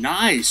 Oh,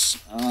 nice!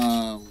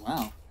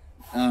 Wow.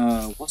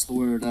 What's the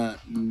word?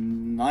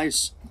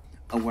 Nice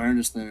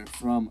awareness there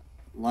from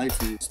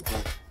Lifeys,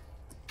 but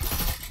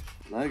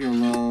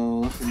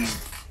Legolo looking.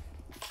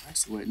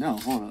 Actually, wait, no,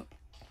 hold up.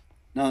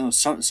 No,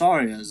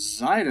 sorry,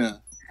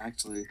 Zaida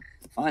actually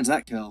finds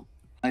that kill.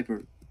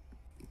 Hyper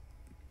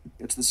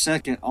gets the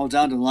 2nd, all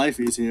down to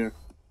Lifeys here.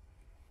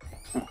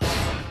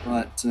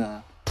 But,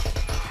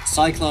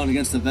 Cyclone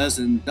against the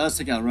Vezin does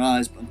take out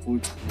Rise, but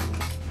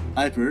unfortunately,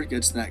 Hyper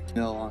gets that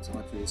kill onto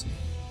Lifeys,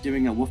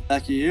 giving a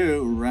WolfPack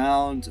EU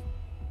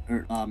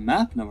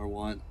map number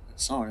 1.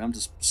 Sorry, I'm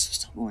just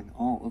stumbling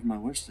all over my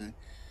words today.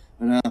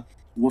 But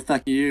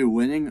WolfPack EU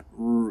winning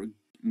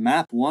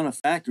map 1 of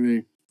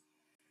Factory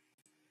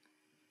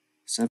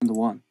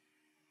 7-1.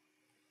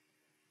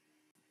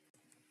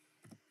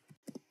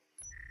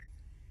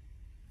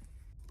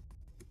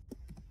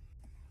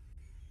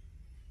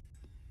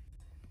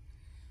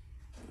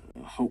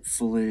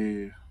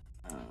 Hopefully,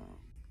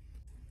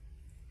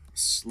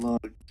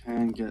 Slug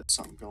can get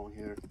something going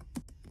here.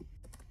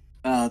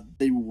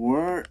 They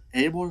were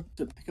able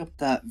to pick up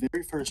that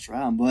very first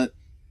round, but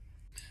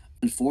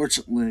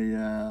unfortunately,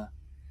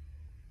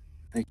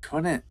 they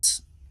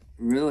couldn't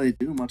really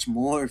do much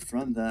more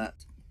from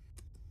that,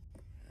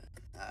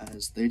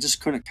 as they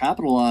just couldn't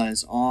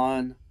capitalize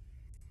on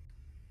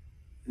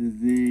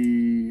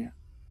the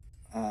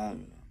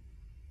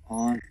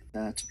on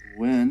that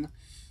win.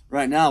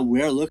 Right now,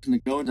 we're looking to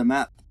go into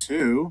map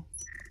 2,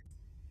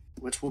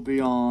 which will be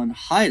on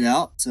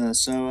Hideout.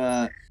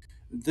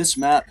 This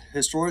map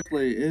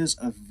historically is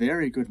a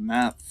very good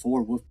map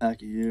for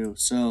WolfPack EU.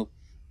 So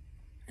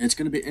it's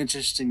going to be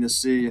interesting to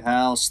see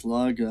how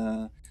Slug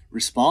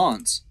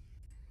responds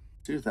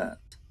to that.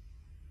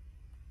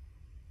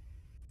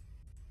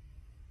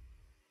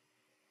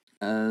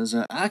 As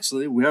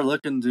actually, we are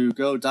looking to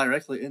go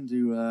directly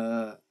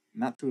into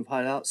map 2 of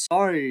Hideout.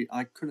 Sorry,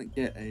 I couldn't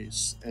get a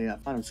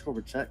final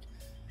scoreboard check.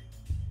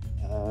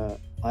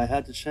 I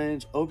had to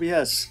change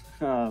OBS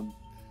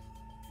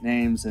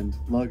names and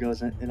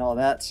logos and all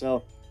that,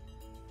 so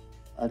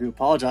I do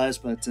apologize.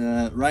 But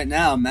right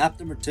now, map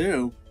number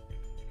 2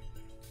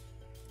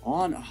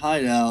 on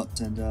Hideout,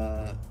 and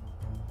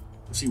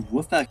we see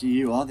WolfPack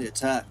EU on the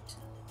attack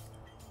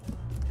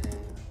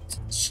and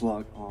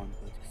Slug on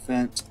the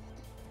defense.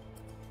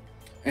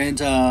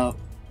 And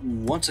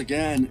once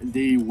again,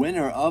 the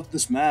winner of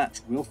this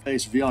match will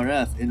face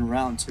VRF in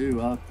round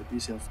 2 of the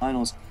BCL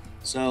finals.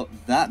 So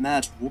that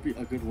match will be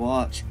a good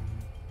watch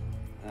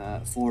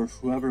for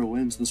whoever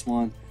wins this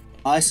one.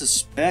 I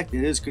suspect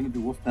it is going to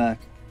be WolfPack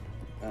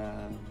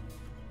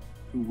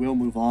who will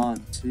move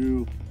on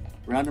to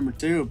round number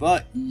 2.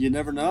 But you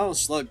never know,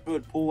 Slug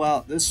could pull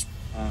out this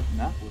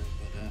map win.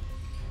 But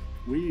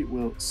we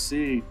will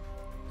see.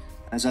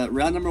 As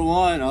round number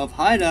 1 of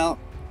Hideout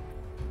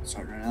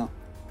starting right now.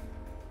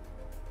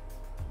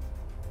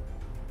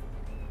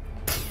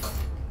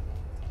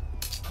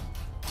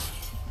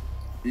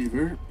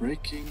 Beaver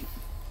breaking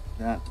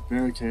that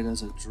barricade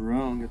as a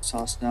drone gets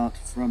tossed out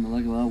from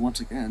Legolo once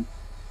again.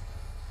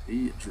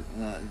 The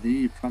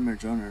primary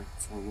droner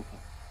for WolfPack.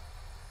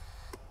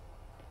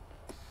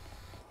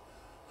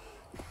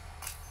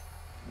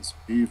 This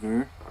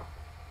Beaver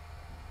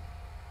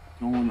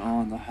going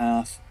on the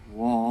half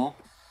wall.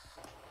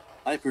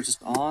 Hyper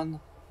just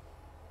on.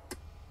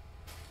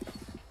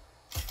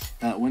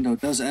 That window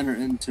does enter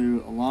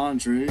into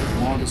laundry.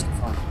 Wall just in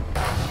front.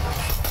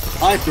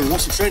 Hyper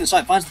rushing straight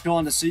inside. Finds the kill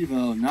on the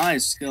Sivo.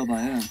 Nice skill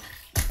by him.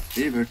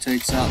 Beaver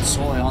takes out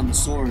Soy on the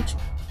Sword.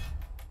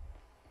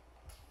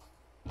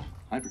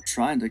 Hyper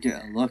trying to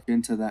get a look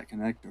into that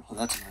connector. Oh,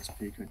 that's a nice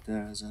peek right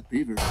there. As a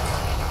Beaver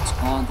is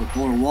on the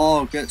door.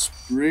 Wall gets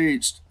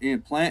breached.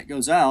 And Plant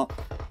goes out.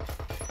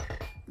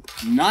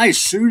 Nice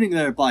shooting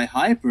there by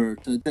Hyper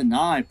to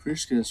deny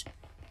Prishkish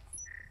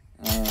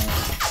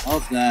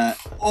of that.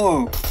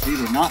 Oh,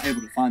 Beaver not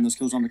able to find those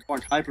kills on the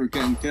Quark. Hyper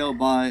getting killed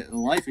by the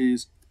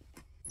Lifeys.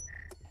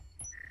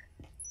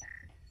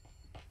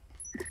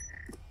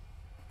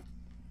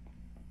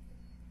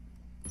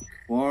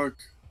 Quark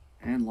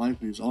and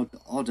Lifeys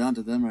all down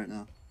to them right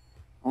now.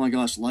 Oh my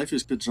gosh,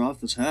 Lifeys could drop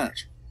this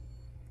hatch.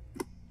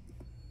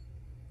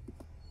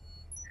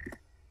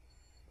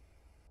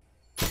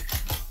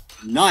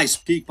 Nice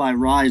peek by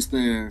Rise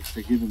there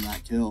to give him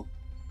that kill.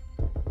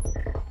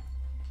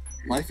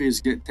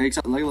 Lifeys takes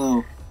out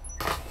Lalo.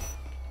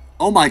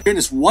 Oh my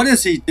goodness, what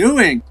is he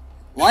doing?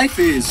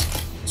 Lifeys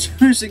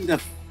choosing to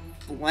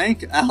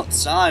flank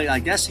outside. I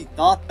guess he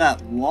thought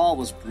that wall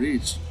was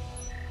breached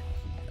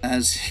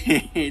as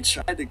he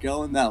tried to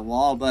go in that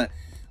wall, but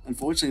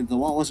unfortunately the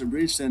wall wasn't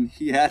breached and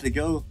he had to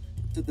go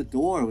to the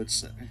door,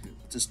 which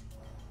just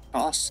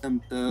cost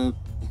him to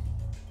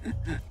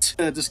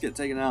just get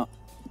taken out.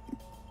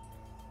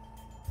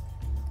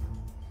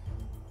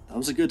 That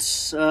was a good,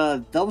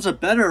 that was a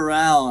better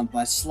round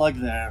by Slug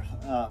there.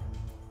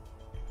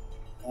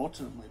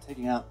 Ultimately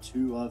taking out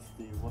 2 of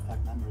the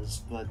WolfPack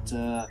members,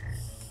 but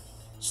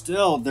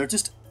still, they're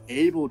just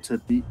able to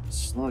beat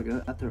Slug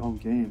at their own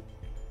game.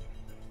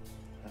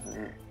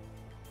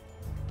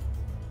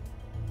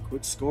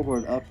 Quick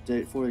scoreboard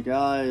update for you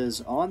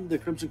guys on the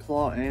Crimson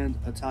Claw and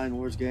Italian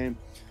Wars game.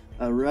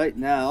 Right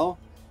now,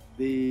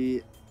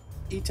 the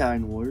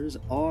Italian Warriors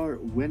are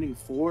winning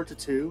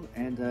 4-2,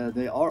 and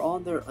they are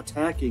on their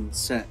attacking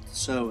set.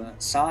 So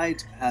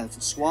sides have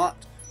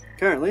swapped.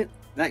 Currently,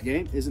 that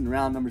game is in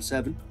round number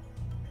 7.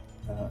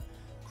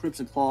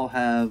 Crimson Claw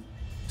have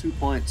 2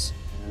 points,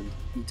 and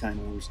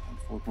Italian Warriors have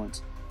 4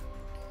 points.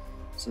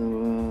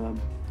 So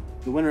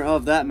the winner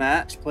of that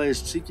match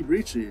plays Cheeky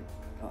Breachy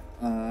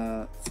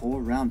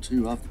for round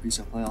 2 of the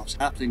BCL playoffs,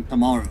 happening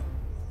tomorrow.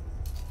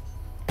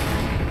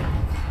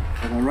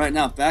 But right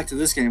now, back to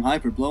this game.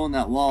 Hyper blowing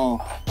that wall.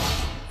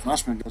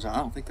 Flashman goes out. I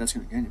don't think that's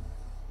going to get him.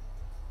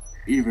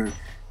 Beaver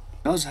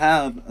does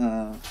have,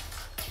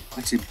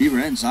 actually, Beaver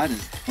and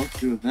Zidon both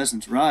do a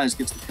Vesn's. Rise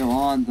gets the kill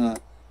on the,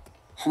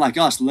 oh my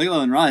gosh,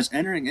 Lalo and Rise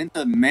entering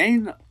into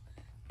main,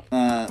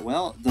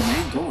 well, the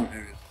main door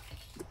area.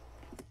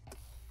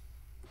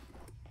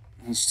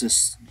 It's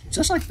just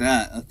like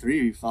that, a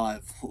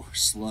 3v5 for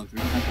Slug. They're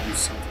going to have to do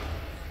something.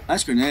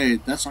 Nice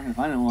grenade. That's not going to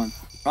find anyone.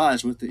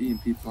 Rise with the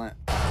EMP plant.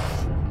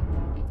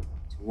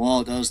 The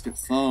wall does get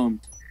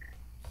foamed.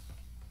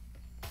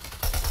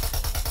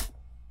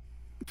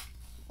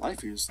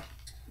 Lifey's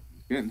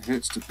getting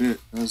hits to bit.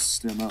 Does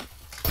stem up.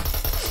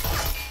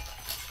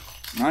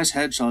 Nice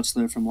headshots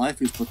there from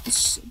Lifey's, but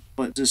just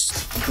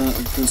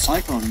the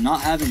Cyclone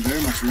not having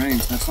very much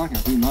range. That's not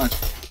going to do much.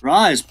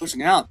 Rise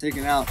pushing out,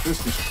 taking out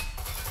Christmas.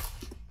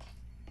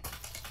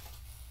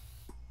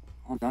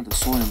 On down to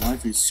Soy and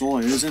Lifey's. Soy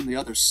is in the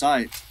other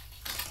site,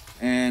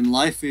 and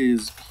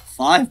Lifey's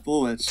 5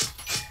 bullets.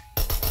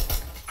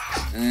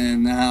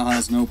 And now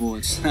has no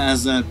bullets.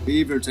 Has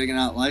Beaver taking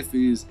out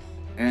Lifey's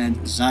and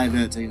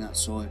Zyda taking out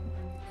Soy.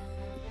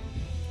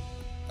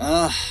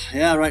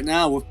 Yeah, right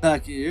now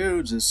WolfPack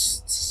EU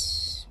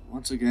just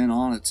once again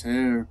on a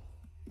tear.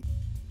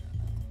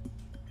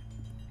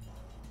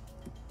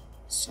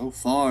 So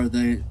far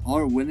they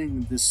are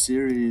winning this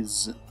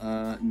series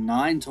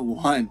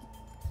 9-1.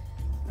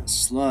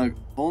 Slug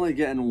only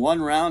getting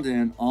 1 round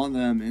in on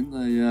them in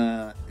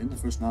the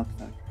first map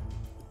effect.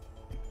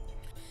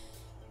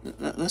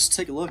 Let's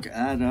take a look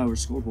at our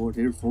scoreboard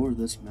here for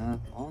this map.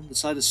 On the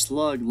side of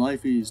Slug,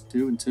 Lifey's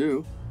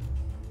 2-2,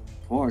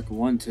 Quark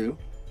 1-2,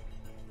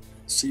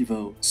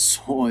 Sivo,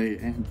 Soy,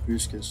 and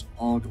Bruscus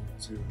all going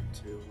 0-2.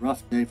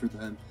 Rough day for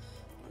them,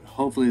 but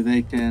hopefully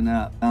they can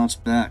bounce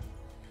back.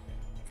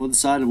 For the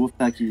side of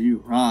WolfPack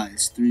EU,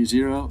 Rise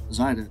 3-0,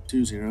 Zyda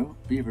 2-0,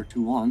 Beaver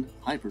 2-1,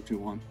 Hyper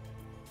 2-1,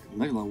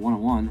 and Legalo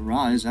 1-1.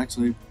 Rise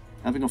actually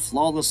having a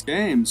flawless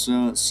game,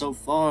 so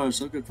far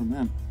so good from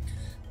them.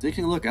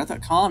 Taking a look at the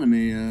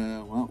economy,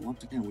 well,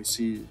 once again, we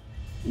see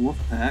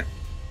WolfPack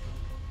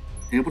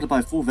able to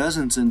buy full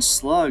Vesens and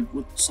Slug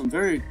with some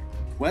very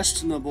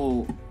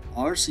questionable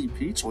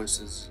RCP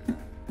choices.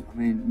 I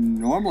mean,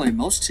 normally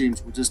most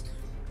teams would just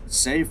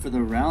save for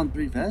the round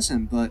 3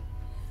 Vesen, but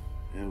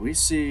we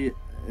see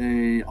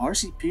a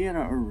RCP and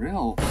a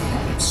real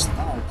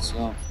Slug,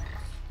 so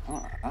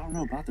I don't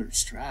know about their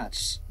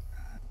strats.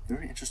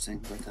 Very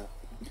interesting, but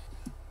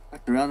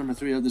back to round number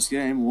 3 of this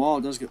game. Wall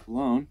does get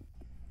blown.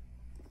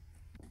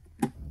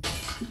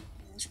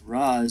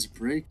 Rise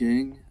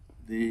breaking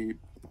the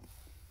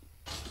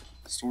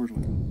storage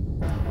window.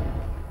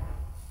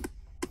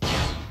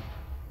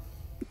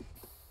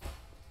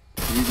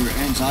 Beaver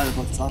and Zyda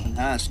both top and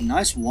hatch.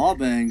 Nice wall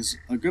bangs.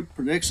 A good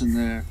prediction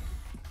there.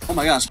 Oh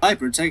my gosh,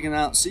 Hyper taking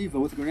out Siva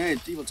with a grenade.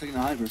 Devo taking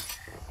out Hyper.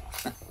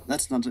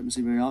 That's not something to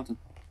see very often.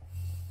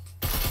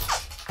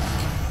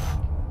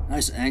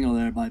 Nice angle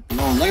there by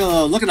Below.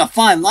 Legalo looking to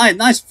find life.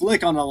 Nice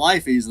flick on the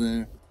lifeys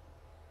there.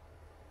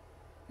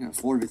 Yeah,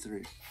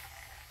 4v3.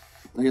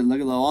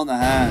 Legalo on the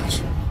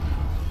hatch.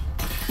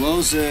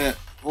 Close it.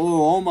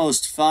 Oh,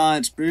 almost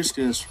finds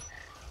Priscus.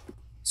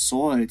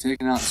 Soy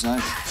taking out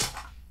Zyda.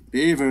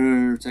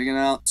 Beaver taking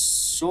out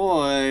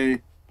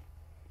Soy.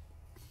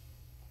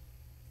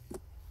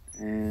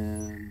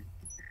 And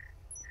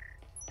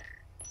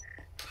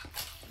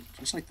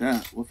just like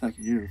that, WolfPack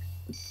you.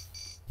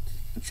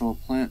 Control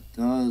plant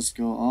does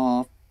go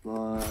off,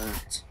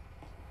 but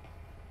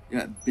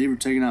yeah, Beaver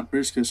taking out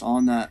Priscus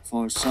on that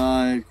far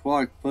side.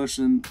 Quark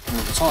pushing.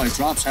 Sorry,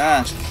 drops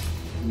hatch.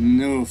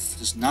 Noof,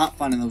 just not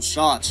finding those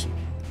shots.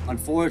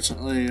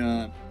 Unfortunately,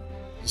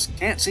 just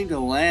can't seem to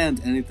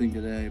land anything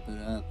today.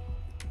 But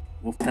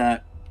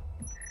WolfPack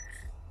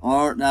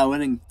are now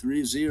winning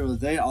 3-0.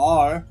 They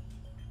are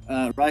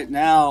right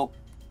now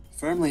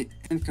firmly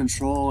in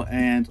control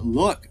and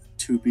look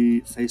to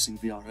be facing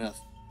VRF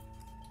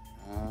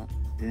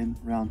in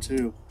round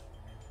 2.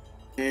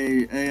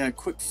 A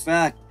quick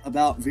fact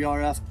about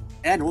VRF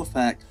and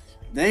WolfPack: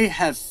 they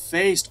have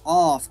faced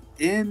off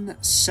in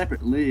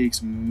separate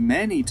leagues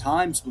many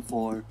times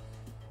before.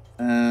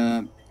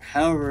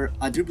 However,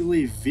 I do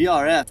believe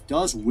VRF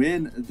does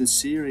win the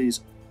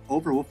series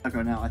over WolfPack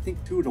right now. I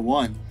think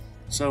 2-1.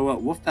 So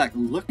WolfPack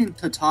looking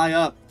to tie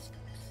up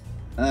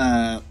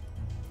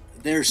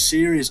their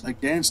series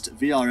against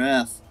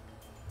VRF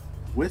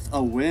with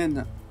a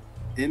win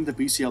in the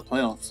BCL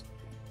playoffs.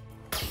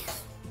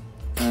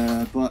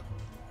 But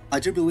I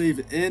do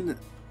believe in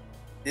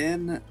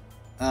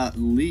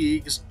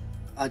leagues,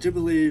 I do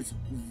believe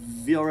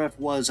VRF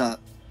was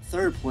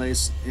 3rd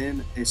place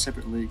in a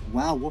separate league.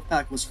 Wow,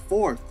 WolfPack was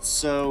 4th.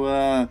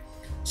 So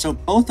so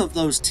both of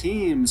those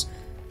teams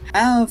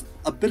have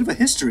a bit of a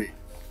history,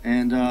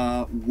 and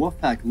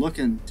WolfPack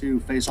looking to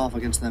face off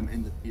against them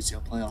in the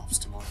BCL playoffs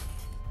tomorrow.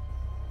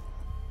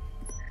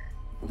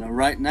 But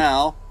right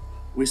now,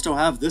 we still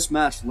have this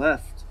match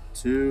left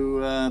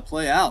to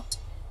play out,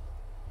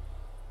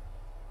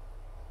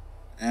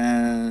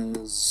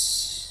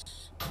 as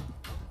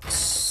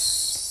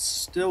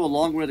still a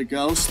long way to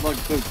go. Slug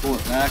could pull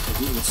it back, but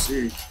we will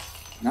see.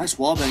 Nice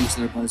wall bangs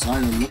there by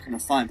Zyda, looking to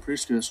find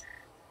Priscus,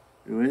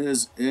 who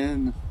is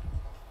in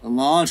the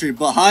laundry.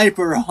 But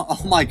Hyper,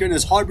 oh my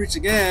goodness, hard breach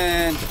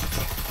again.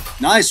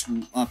 Nice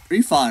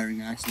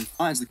pre-firing, actually.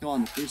 Finds the kill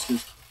on the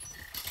Priscus.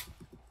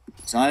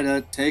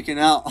 Zyda taking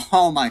out,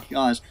 oh my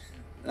gosh.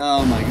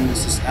 Oh my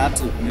goodness, this is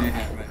absolute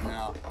mayhem right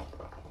now.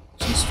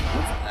 Just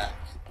WolfPack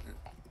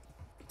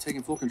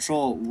taking full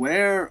control.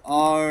 Where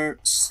are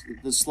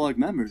the Slug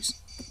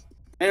members?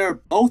 They're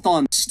both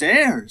on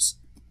stairs.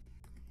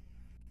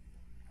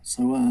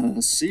 So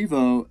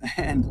Sivo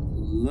and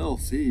Lil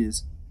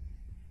Fees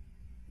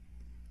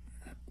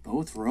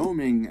both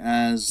roaming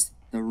as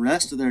the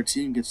rest of their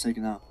team gets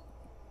taken out.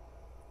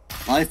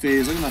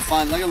 Lifeys looking to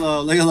find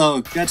Legalo.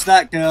 Legalo gets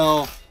that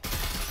kill.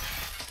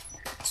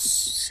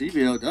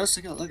 CBO does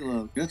take out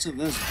Legalo. Gets a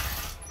visit.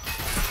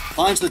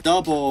 Finds the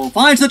double.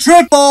 Finds the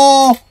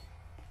triple!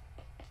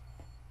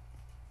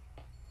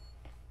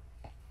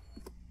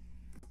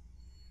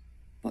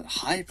 But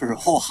Hyper,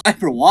 oh,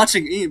 Hyper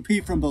watching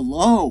EMP from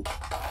below.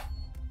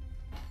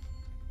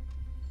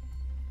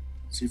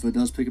 Sivo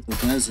does pick up the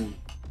Vezin.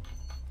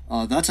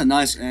 Oh, that's a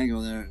nice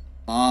angle there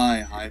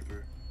by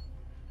Hyper.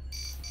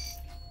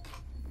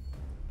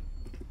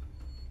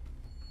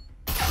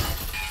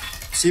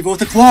 Sivo with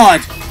the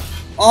quad.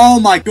 Oh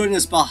my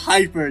goodness, but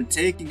Hyper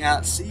taking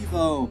out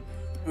Sivo,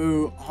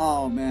 who,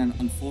 oh man,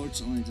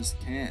 unfortunately just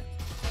can't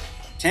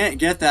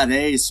get that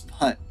ace.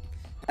 But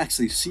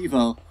actually,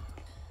 Sivo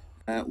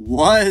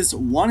was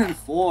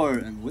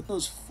 1-4, and with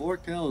those 4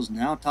 kills,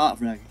 now top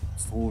fragging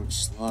for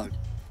Slug.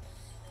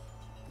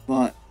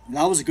 But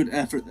that was a good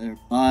effort there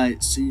by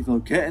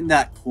Sivo, getting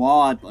that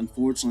quad, but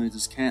unfortunately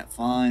just can't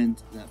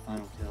find that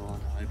final kill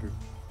on Hyper.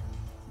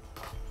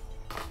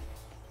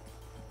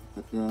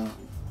 But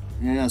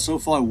yeah, so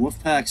far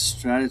WolfPack's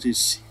strategy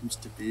seems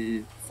to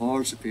be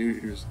far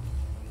superior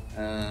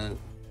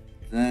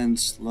than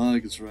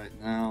Slug's right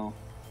now.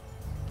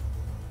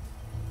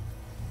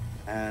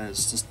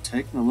 As just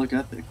taking a look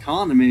at the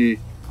economy,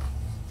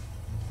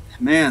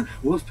 man,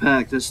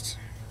 WolfPack just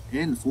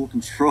in full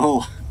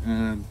control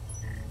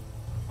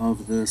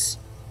of this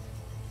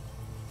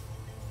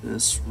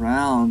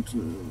round,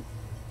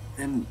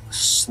 and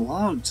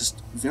Slug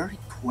just very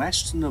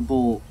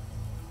questionable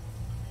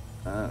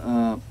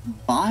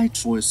buy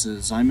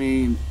choices. I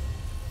mean,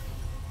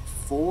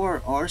 4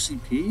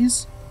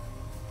 RCPs?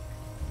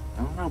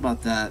 I don't know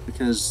about that,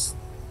 because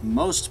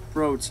most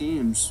pro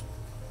teams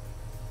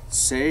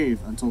save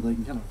until they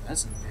can get a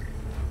resin.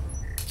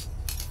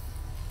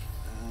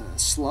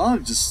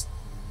 Slug just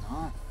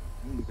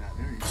Ooh, that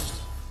very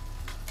interesting.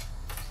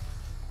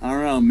 I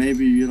don't know,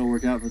 maybe it'll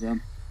work out for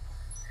them.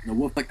 The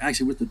WolfPack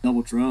actually with the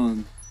double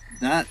drone,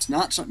 that's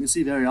not something you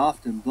see very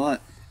often,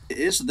 but it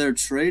is their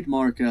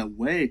trademark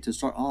way to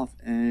start off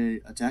a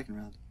attacking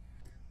round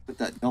with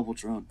that double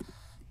drone.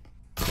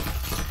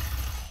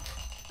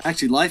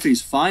 Actually,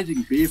 Lifey's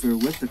finding Beaver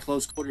with the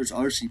close quarters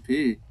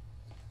RCP.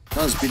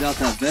 Does beat out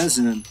that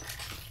Vezin.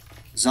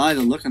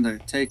 Zyda looking to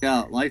take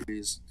out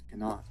Lifey's,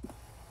 cannot.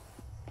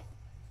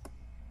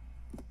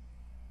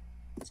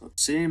 So it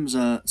seems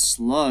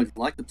Slug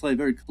like to play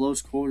very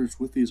close quarters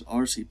with these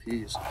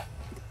RCPs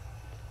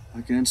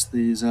against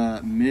these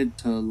mid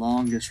to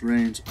longest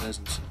range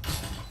Vezins.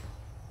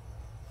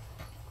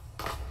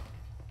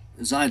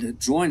 Zyda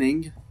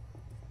joining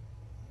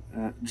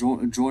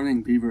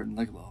Beaver and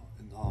Leglo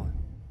in the hallway.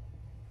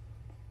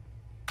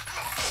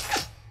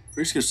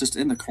 Friska's just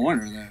in the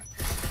corner there.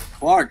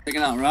 Clark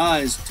taking out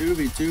Rise.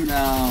 2v2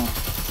 now.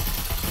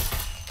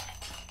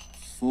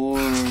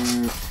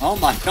 Oh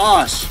my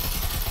gosh!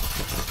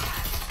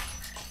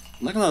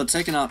 Leglo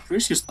taking out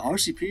Friska's. The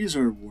RCPs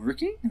are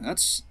working?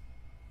 That's...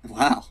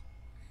 wow.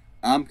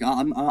 I'm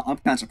kind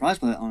of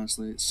surprised by that,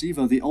 honestly.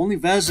 Sivo, the only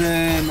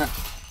Vezin,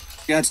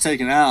 gets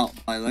taken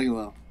out by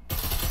Leglo.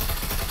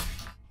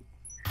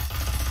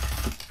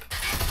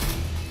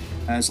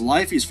 As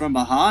Lifey's from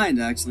behind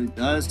actually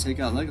does take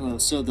out Leglo.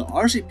 So the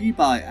RCP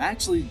buy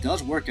actually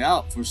does work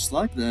out for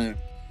Slug there.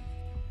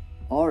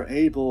 Are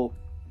able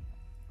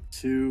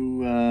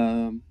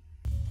to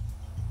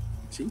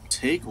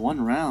take one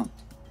round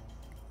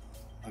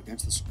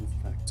against the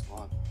WolfPack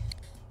squad.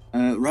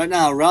 Right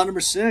now, round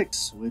number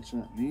 6, which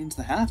means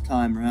the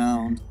halftime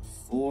round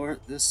for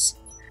this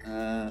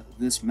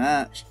this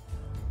match.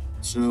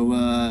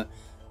 So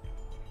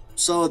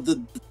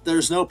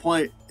there's no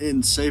point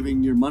in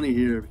saving your money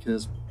here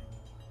because,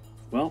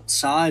 well,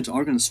 sides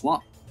are going to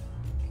swap.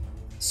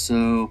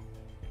 So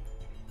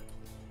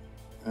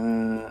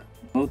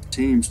both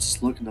teams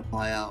just looking to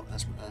buy out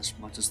as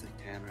much as they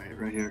can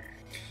right here.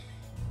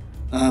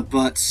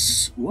 But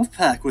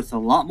WolfPack with a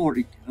lot more,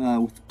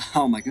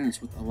 oh my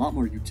goodness, with a lot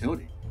more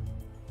utility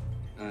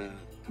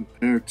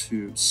compared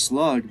to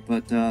Slug.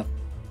 But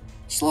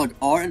Slug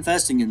are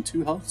investing in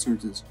 2 health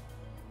surges.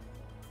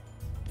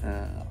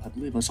 I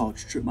believe I saw a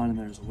strip mine in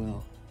there as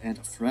well, and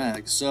a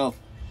frag. So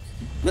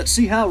let's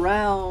see how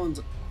round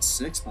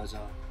 6 plays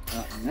out.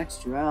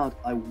 Next round,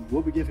 I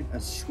will be giving a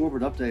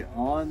scoreboard update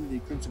on the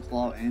Crimson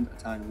Claw and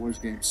Italian Wars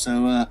game.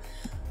 So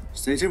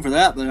stay tuned for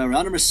that. But round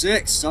number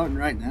 6 starting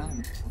right now.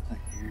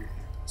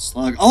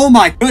 Slug. Oh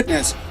my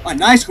goodness! A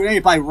nice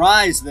grenade by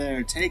Rise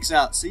there takes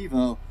out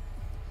Sivo.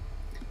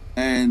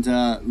 And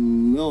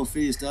Lil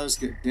Feast does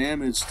get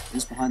damaged.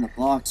 Is behind the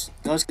box.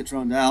 Does get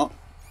droned out.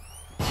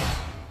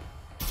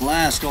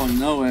 Blast going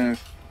nowhere.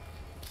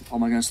 Oh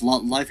my goodness,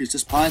 Lifey's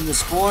just behind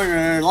this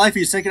corner.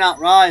 Lifey's taking out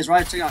Rise.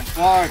 Rise taking out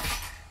Clark.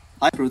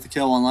 Hyper with the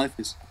kill on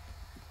Lifey's.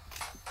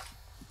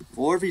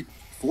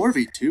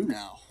 4v2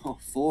 now. Oh,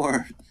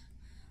 4.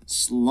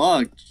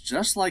 Slug,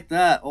 just like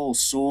that. Oh,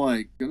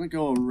 Soy, gonna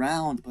go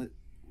around, but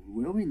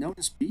will we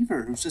notice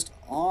Beaver, who's just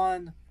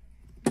on?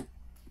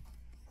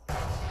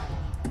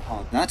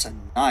 Oh, that's a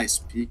nice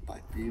peek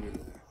by Beaver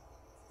there.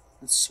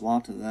 Let's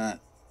swap to that.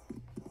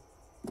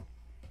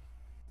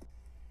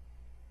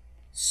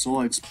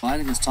 Soy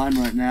biding his time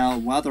right now,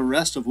 while the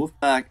rest of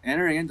WolfPack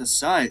entering into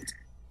sight.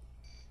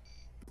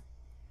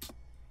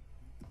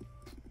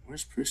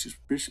 Where's Precious?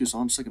 Precious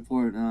on second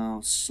floor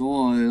now.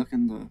 Soy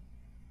looking to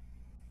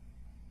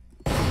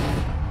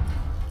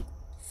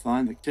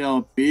find the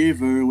kill.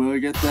 Beaver will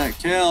get that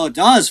kill.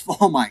 Does!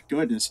 Oh my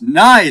goodness.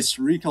 Nice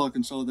recoil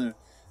control there.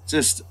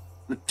 Just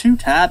the 2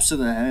 taps to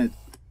the head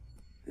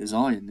is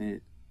all you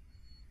need.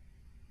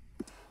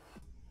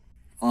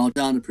 All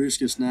down to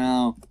Precious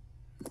now.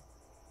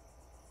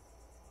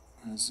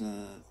 As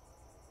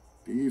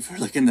Beaver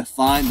looking to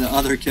find the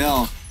other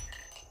kill.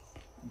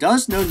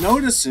 Does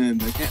notice him,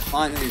 but can't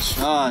find any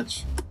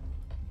shots.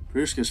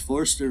 Prishka's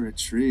forced to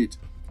retreat.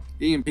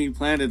 EMP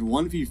planted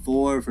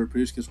 1v4 for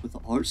Prishka's with the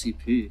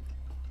RCP.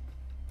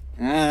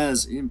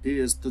 As EMP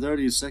has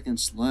 30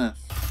 seconds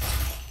left.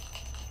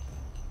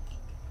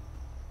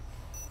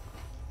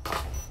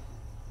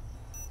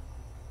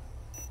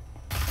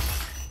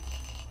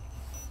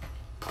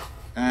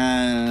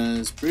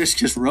 As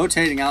Prishka's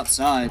rotating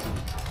outside.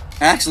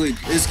 Actually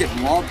is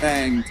getting wall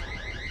banged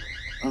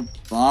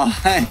by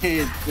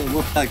the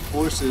WolfPack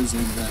forces,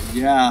 and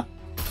yeah,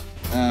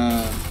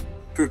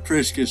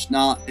 Prishka's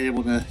not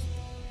able to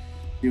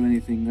do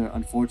anything there,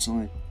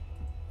 unfortunately.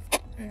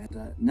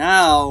 And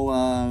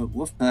now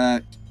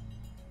WolfPack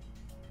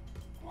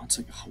once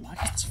again. Why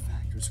does this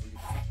factors really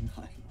fucking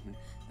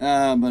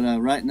but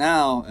right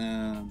now,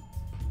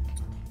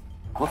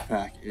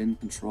 WolfPack in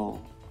control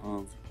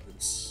of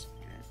this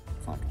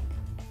game. 5-1.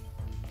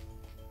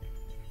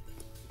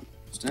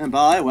 Stand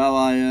by while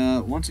I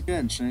once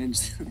again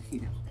change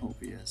the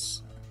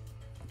OBS.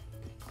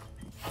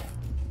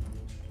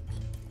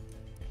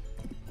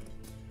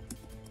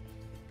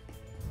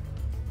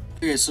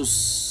 Okay, so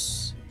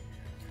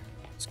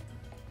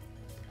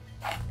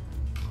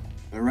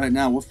right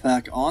now,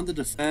 Wolfpack on the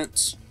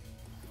defense,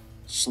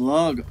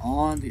 Slug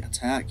on the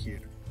attack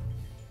here.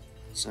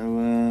 So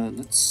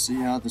let's see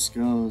how this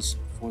goes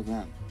for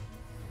them.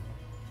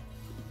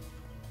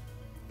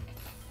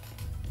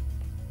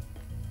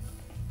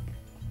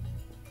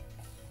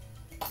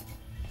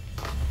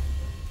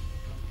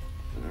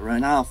 Right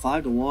now,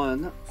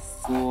 5-1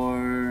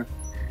 for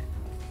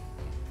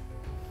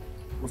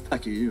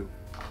Wolfpack EU.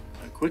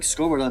 A quick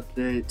scoreboard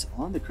update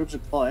on the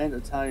Crimson Claw and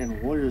Italian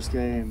Warriors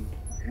game.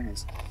 Oh my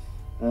goodness.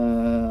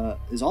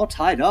 Is all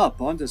tied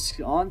up onto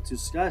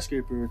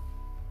Skyscraper.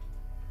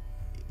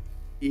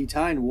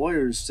 Italian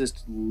Warriors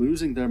just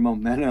losing their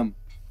momentum,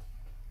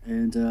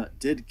 and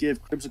did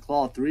give Crimson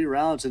Claw 3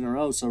 rounds in a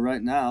row. So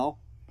right now,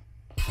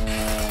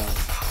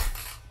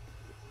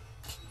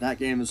 that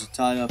game is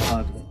tied up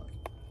 5-1.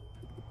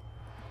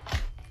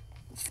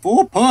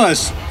 Full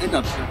push in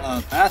the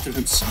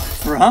bathrooms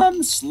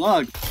from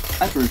Slug.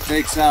 Hyper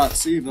takes out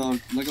Sivo.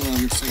 Look at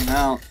him just taken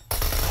out.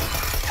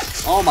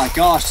 Oh my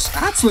gosh,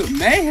 absolute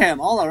mayhem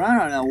all around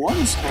right now. What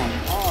is going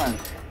on?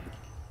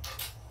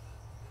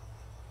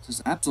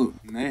 Just absolute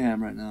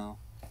mayhem right now.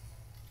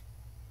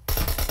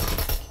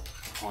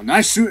 Oh,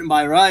 nice shooting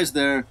by Rise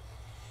there.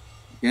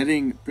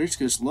 Getting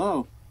Briskus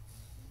low.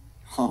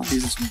 Oh,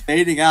 he's just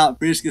baiting out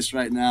Briskus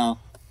right now.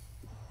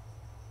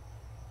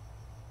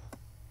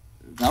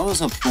 That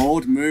was a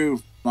bold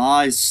move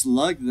by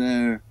Slug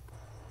there.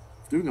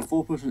 Doing a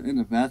full push in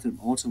the bathroom,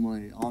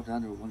 ultimately all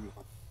down to a 1v1.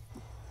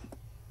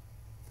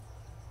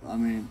 I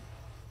mean,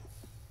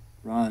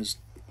 Rise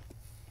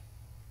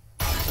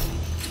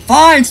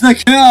finds the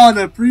kill on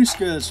the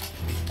Briskus.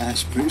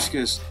 As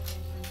Briskus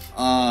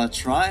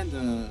trying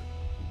to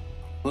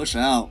push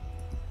out.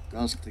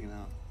 That was taken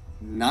out.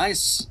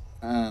 Nice.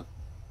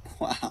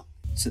 Wow.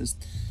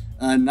 Just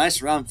a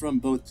nice round from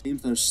both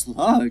teams there.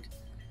 Slug.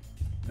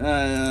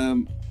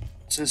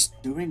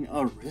 Just doing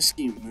a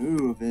risky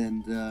move,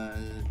 and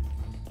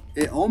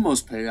it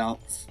almost paid out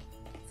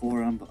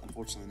for him, but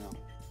unfortunately no.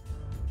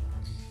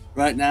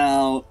 Right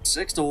now,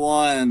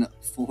 6-1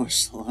 for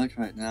Slug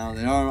right now.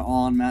 They are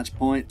on match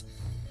point.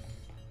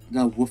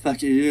 The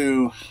WolfPack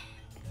EU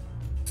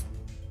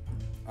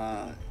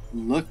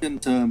looking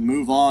to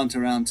move on to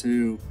round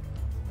 2.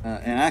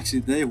 And actually,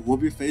 they will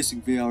be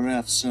facing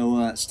VRF,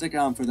 so stick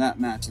around for that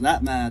match.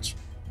 That match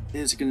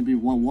is going to be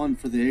 1-1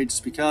 for the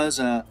ages because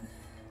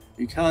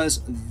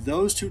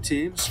those two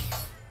teams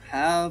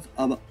have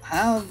a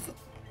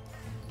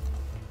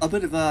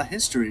bit of a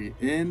history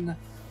in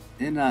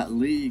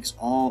leagues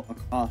all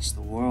across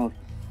the world.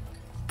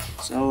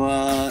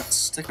 So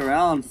stick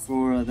around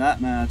for that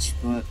match.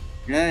 But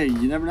hey,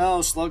 you never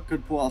know. Slug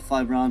could pull off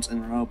 5 rounds in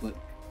a row, but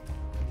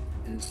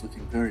it is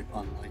looking very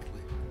unlikely.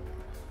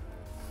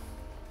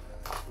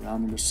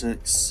 Round number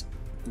 6.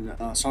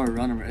 Round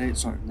number 8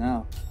 starting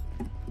now.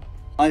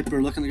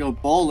 Hyper looking to go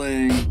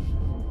bowling.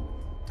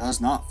 Does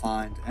not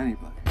find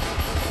anybody. And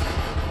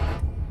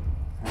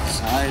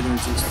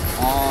Zyda just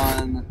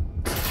on.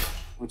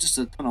 Well, just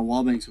a ton of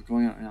wall banks are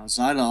going on right now.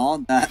 Zyda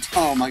on that.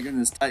 Oh my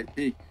goodness, tight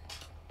peak.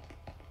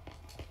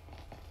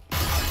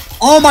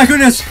 Oh my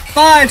goodness,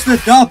 finds the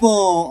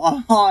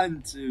double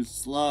on to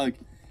Slug.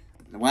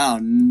 Wow,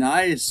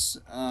 nice.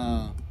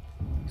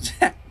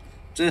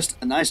 Just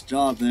a nice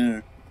job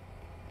there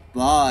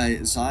by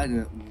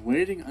Zyda,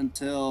 waiting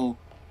until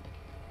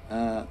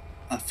a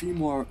few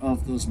more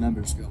of those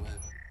members go in.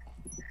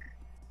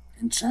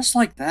 And just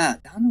like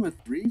that, down to a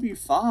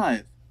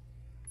 3v5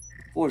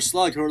 for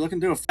Slug, who are looking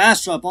to do a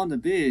fast drop onto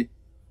B.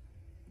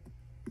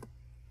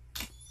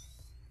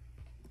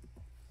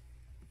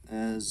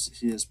 As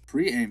he is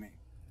pre-aiming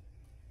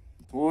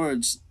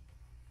towards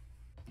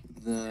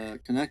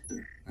the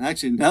connector.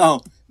 Actually,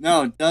 no,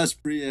 it does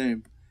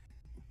pre-aim.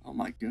 Oh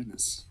my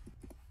goodness.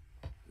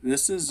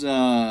 This is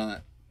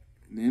an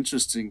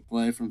interesting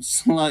play from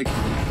Slug.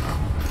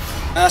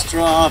 Fast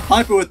drop.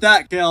 Hyper with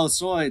that kill.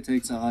 Soy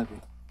takes out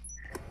Hyper.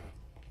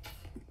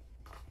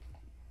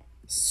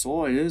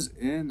 Soy is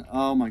in.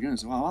 Oh my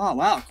goodness.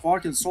 Wow.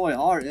 Quark and Soy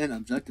are in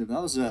objective.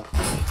 That was a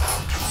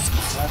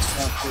fast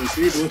drop for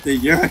people with the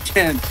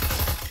Hurricane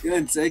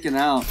getting taken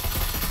out.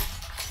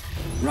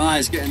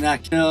 Rise getting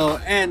that kill.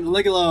 And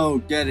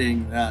Ligolo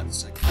getting that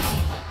second.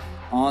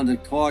 On to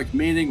Quark,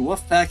 meaning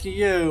WolfPack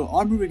EU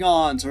are moving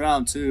on to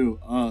round 2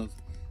 of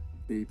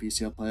the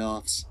BCL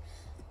playoffs.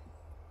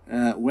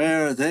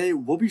 Where they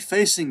will be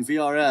facing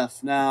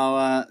VRF.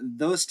 Now,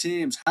 those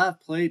teams have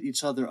played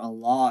each other a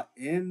lot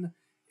in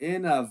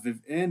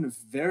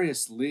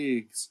various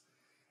leagues,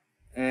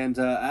 and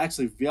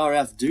actually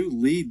VRF do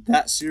lead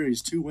that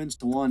series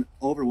 2-1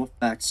 over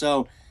WolfPack.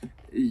 So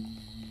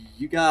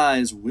you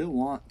guys will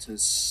want to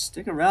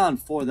stick around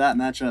for that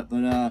matchup.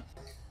 But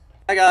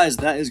hi guys,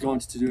 that is going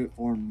to do it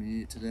for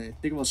me today.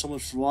 Thank you all so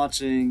much for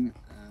watching.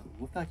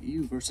 WolfPack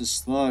EU versus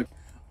Slug.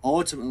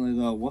 Ultimately,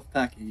 though,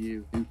 WolfPack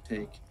EU do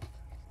take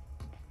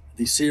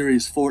the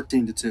series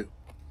 14-2.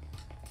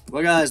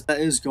 Well, guys,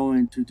 that is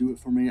going to do it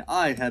for me.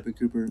 I have been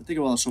Cooper. Thank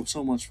you all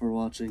so much for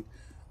watching.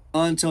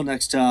 Until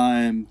next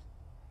time,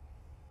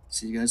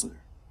 see you guys later.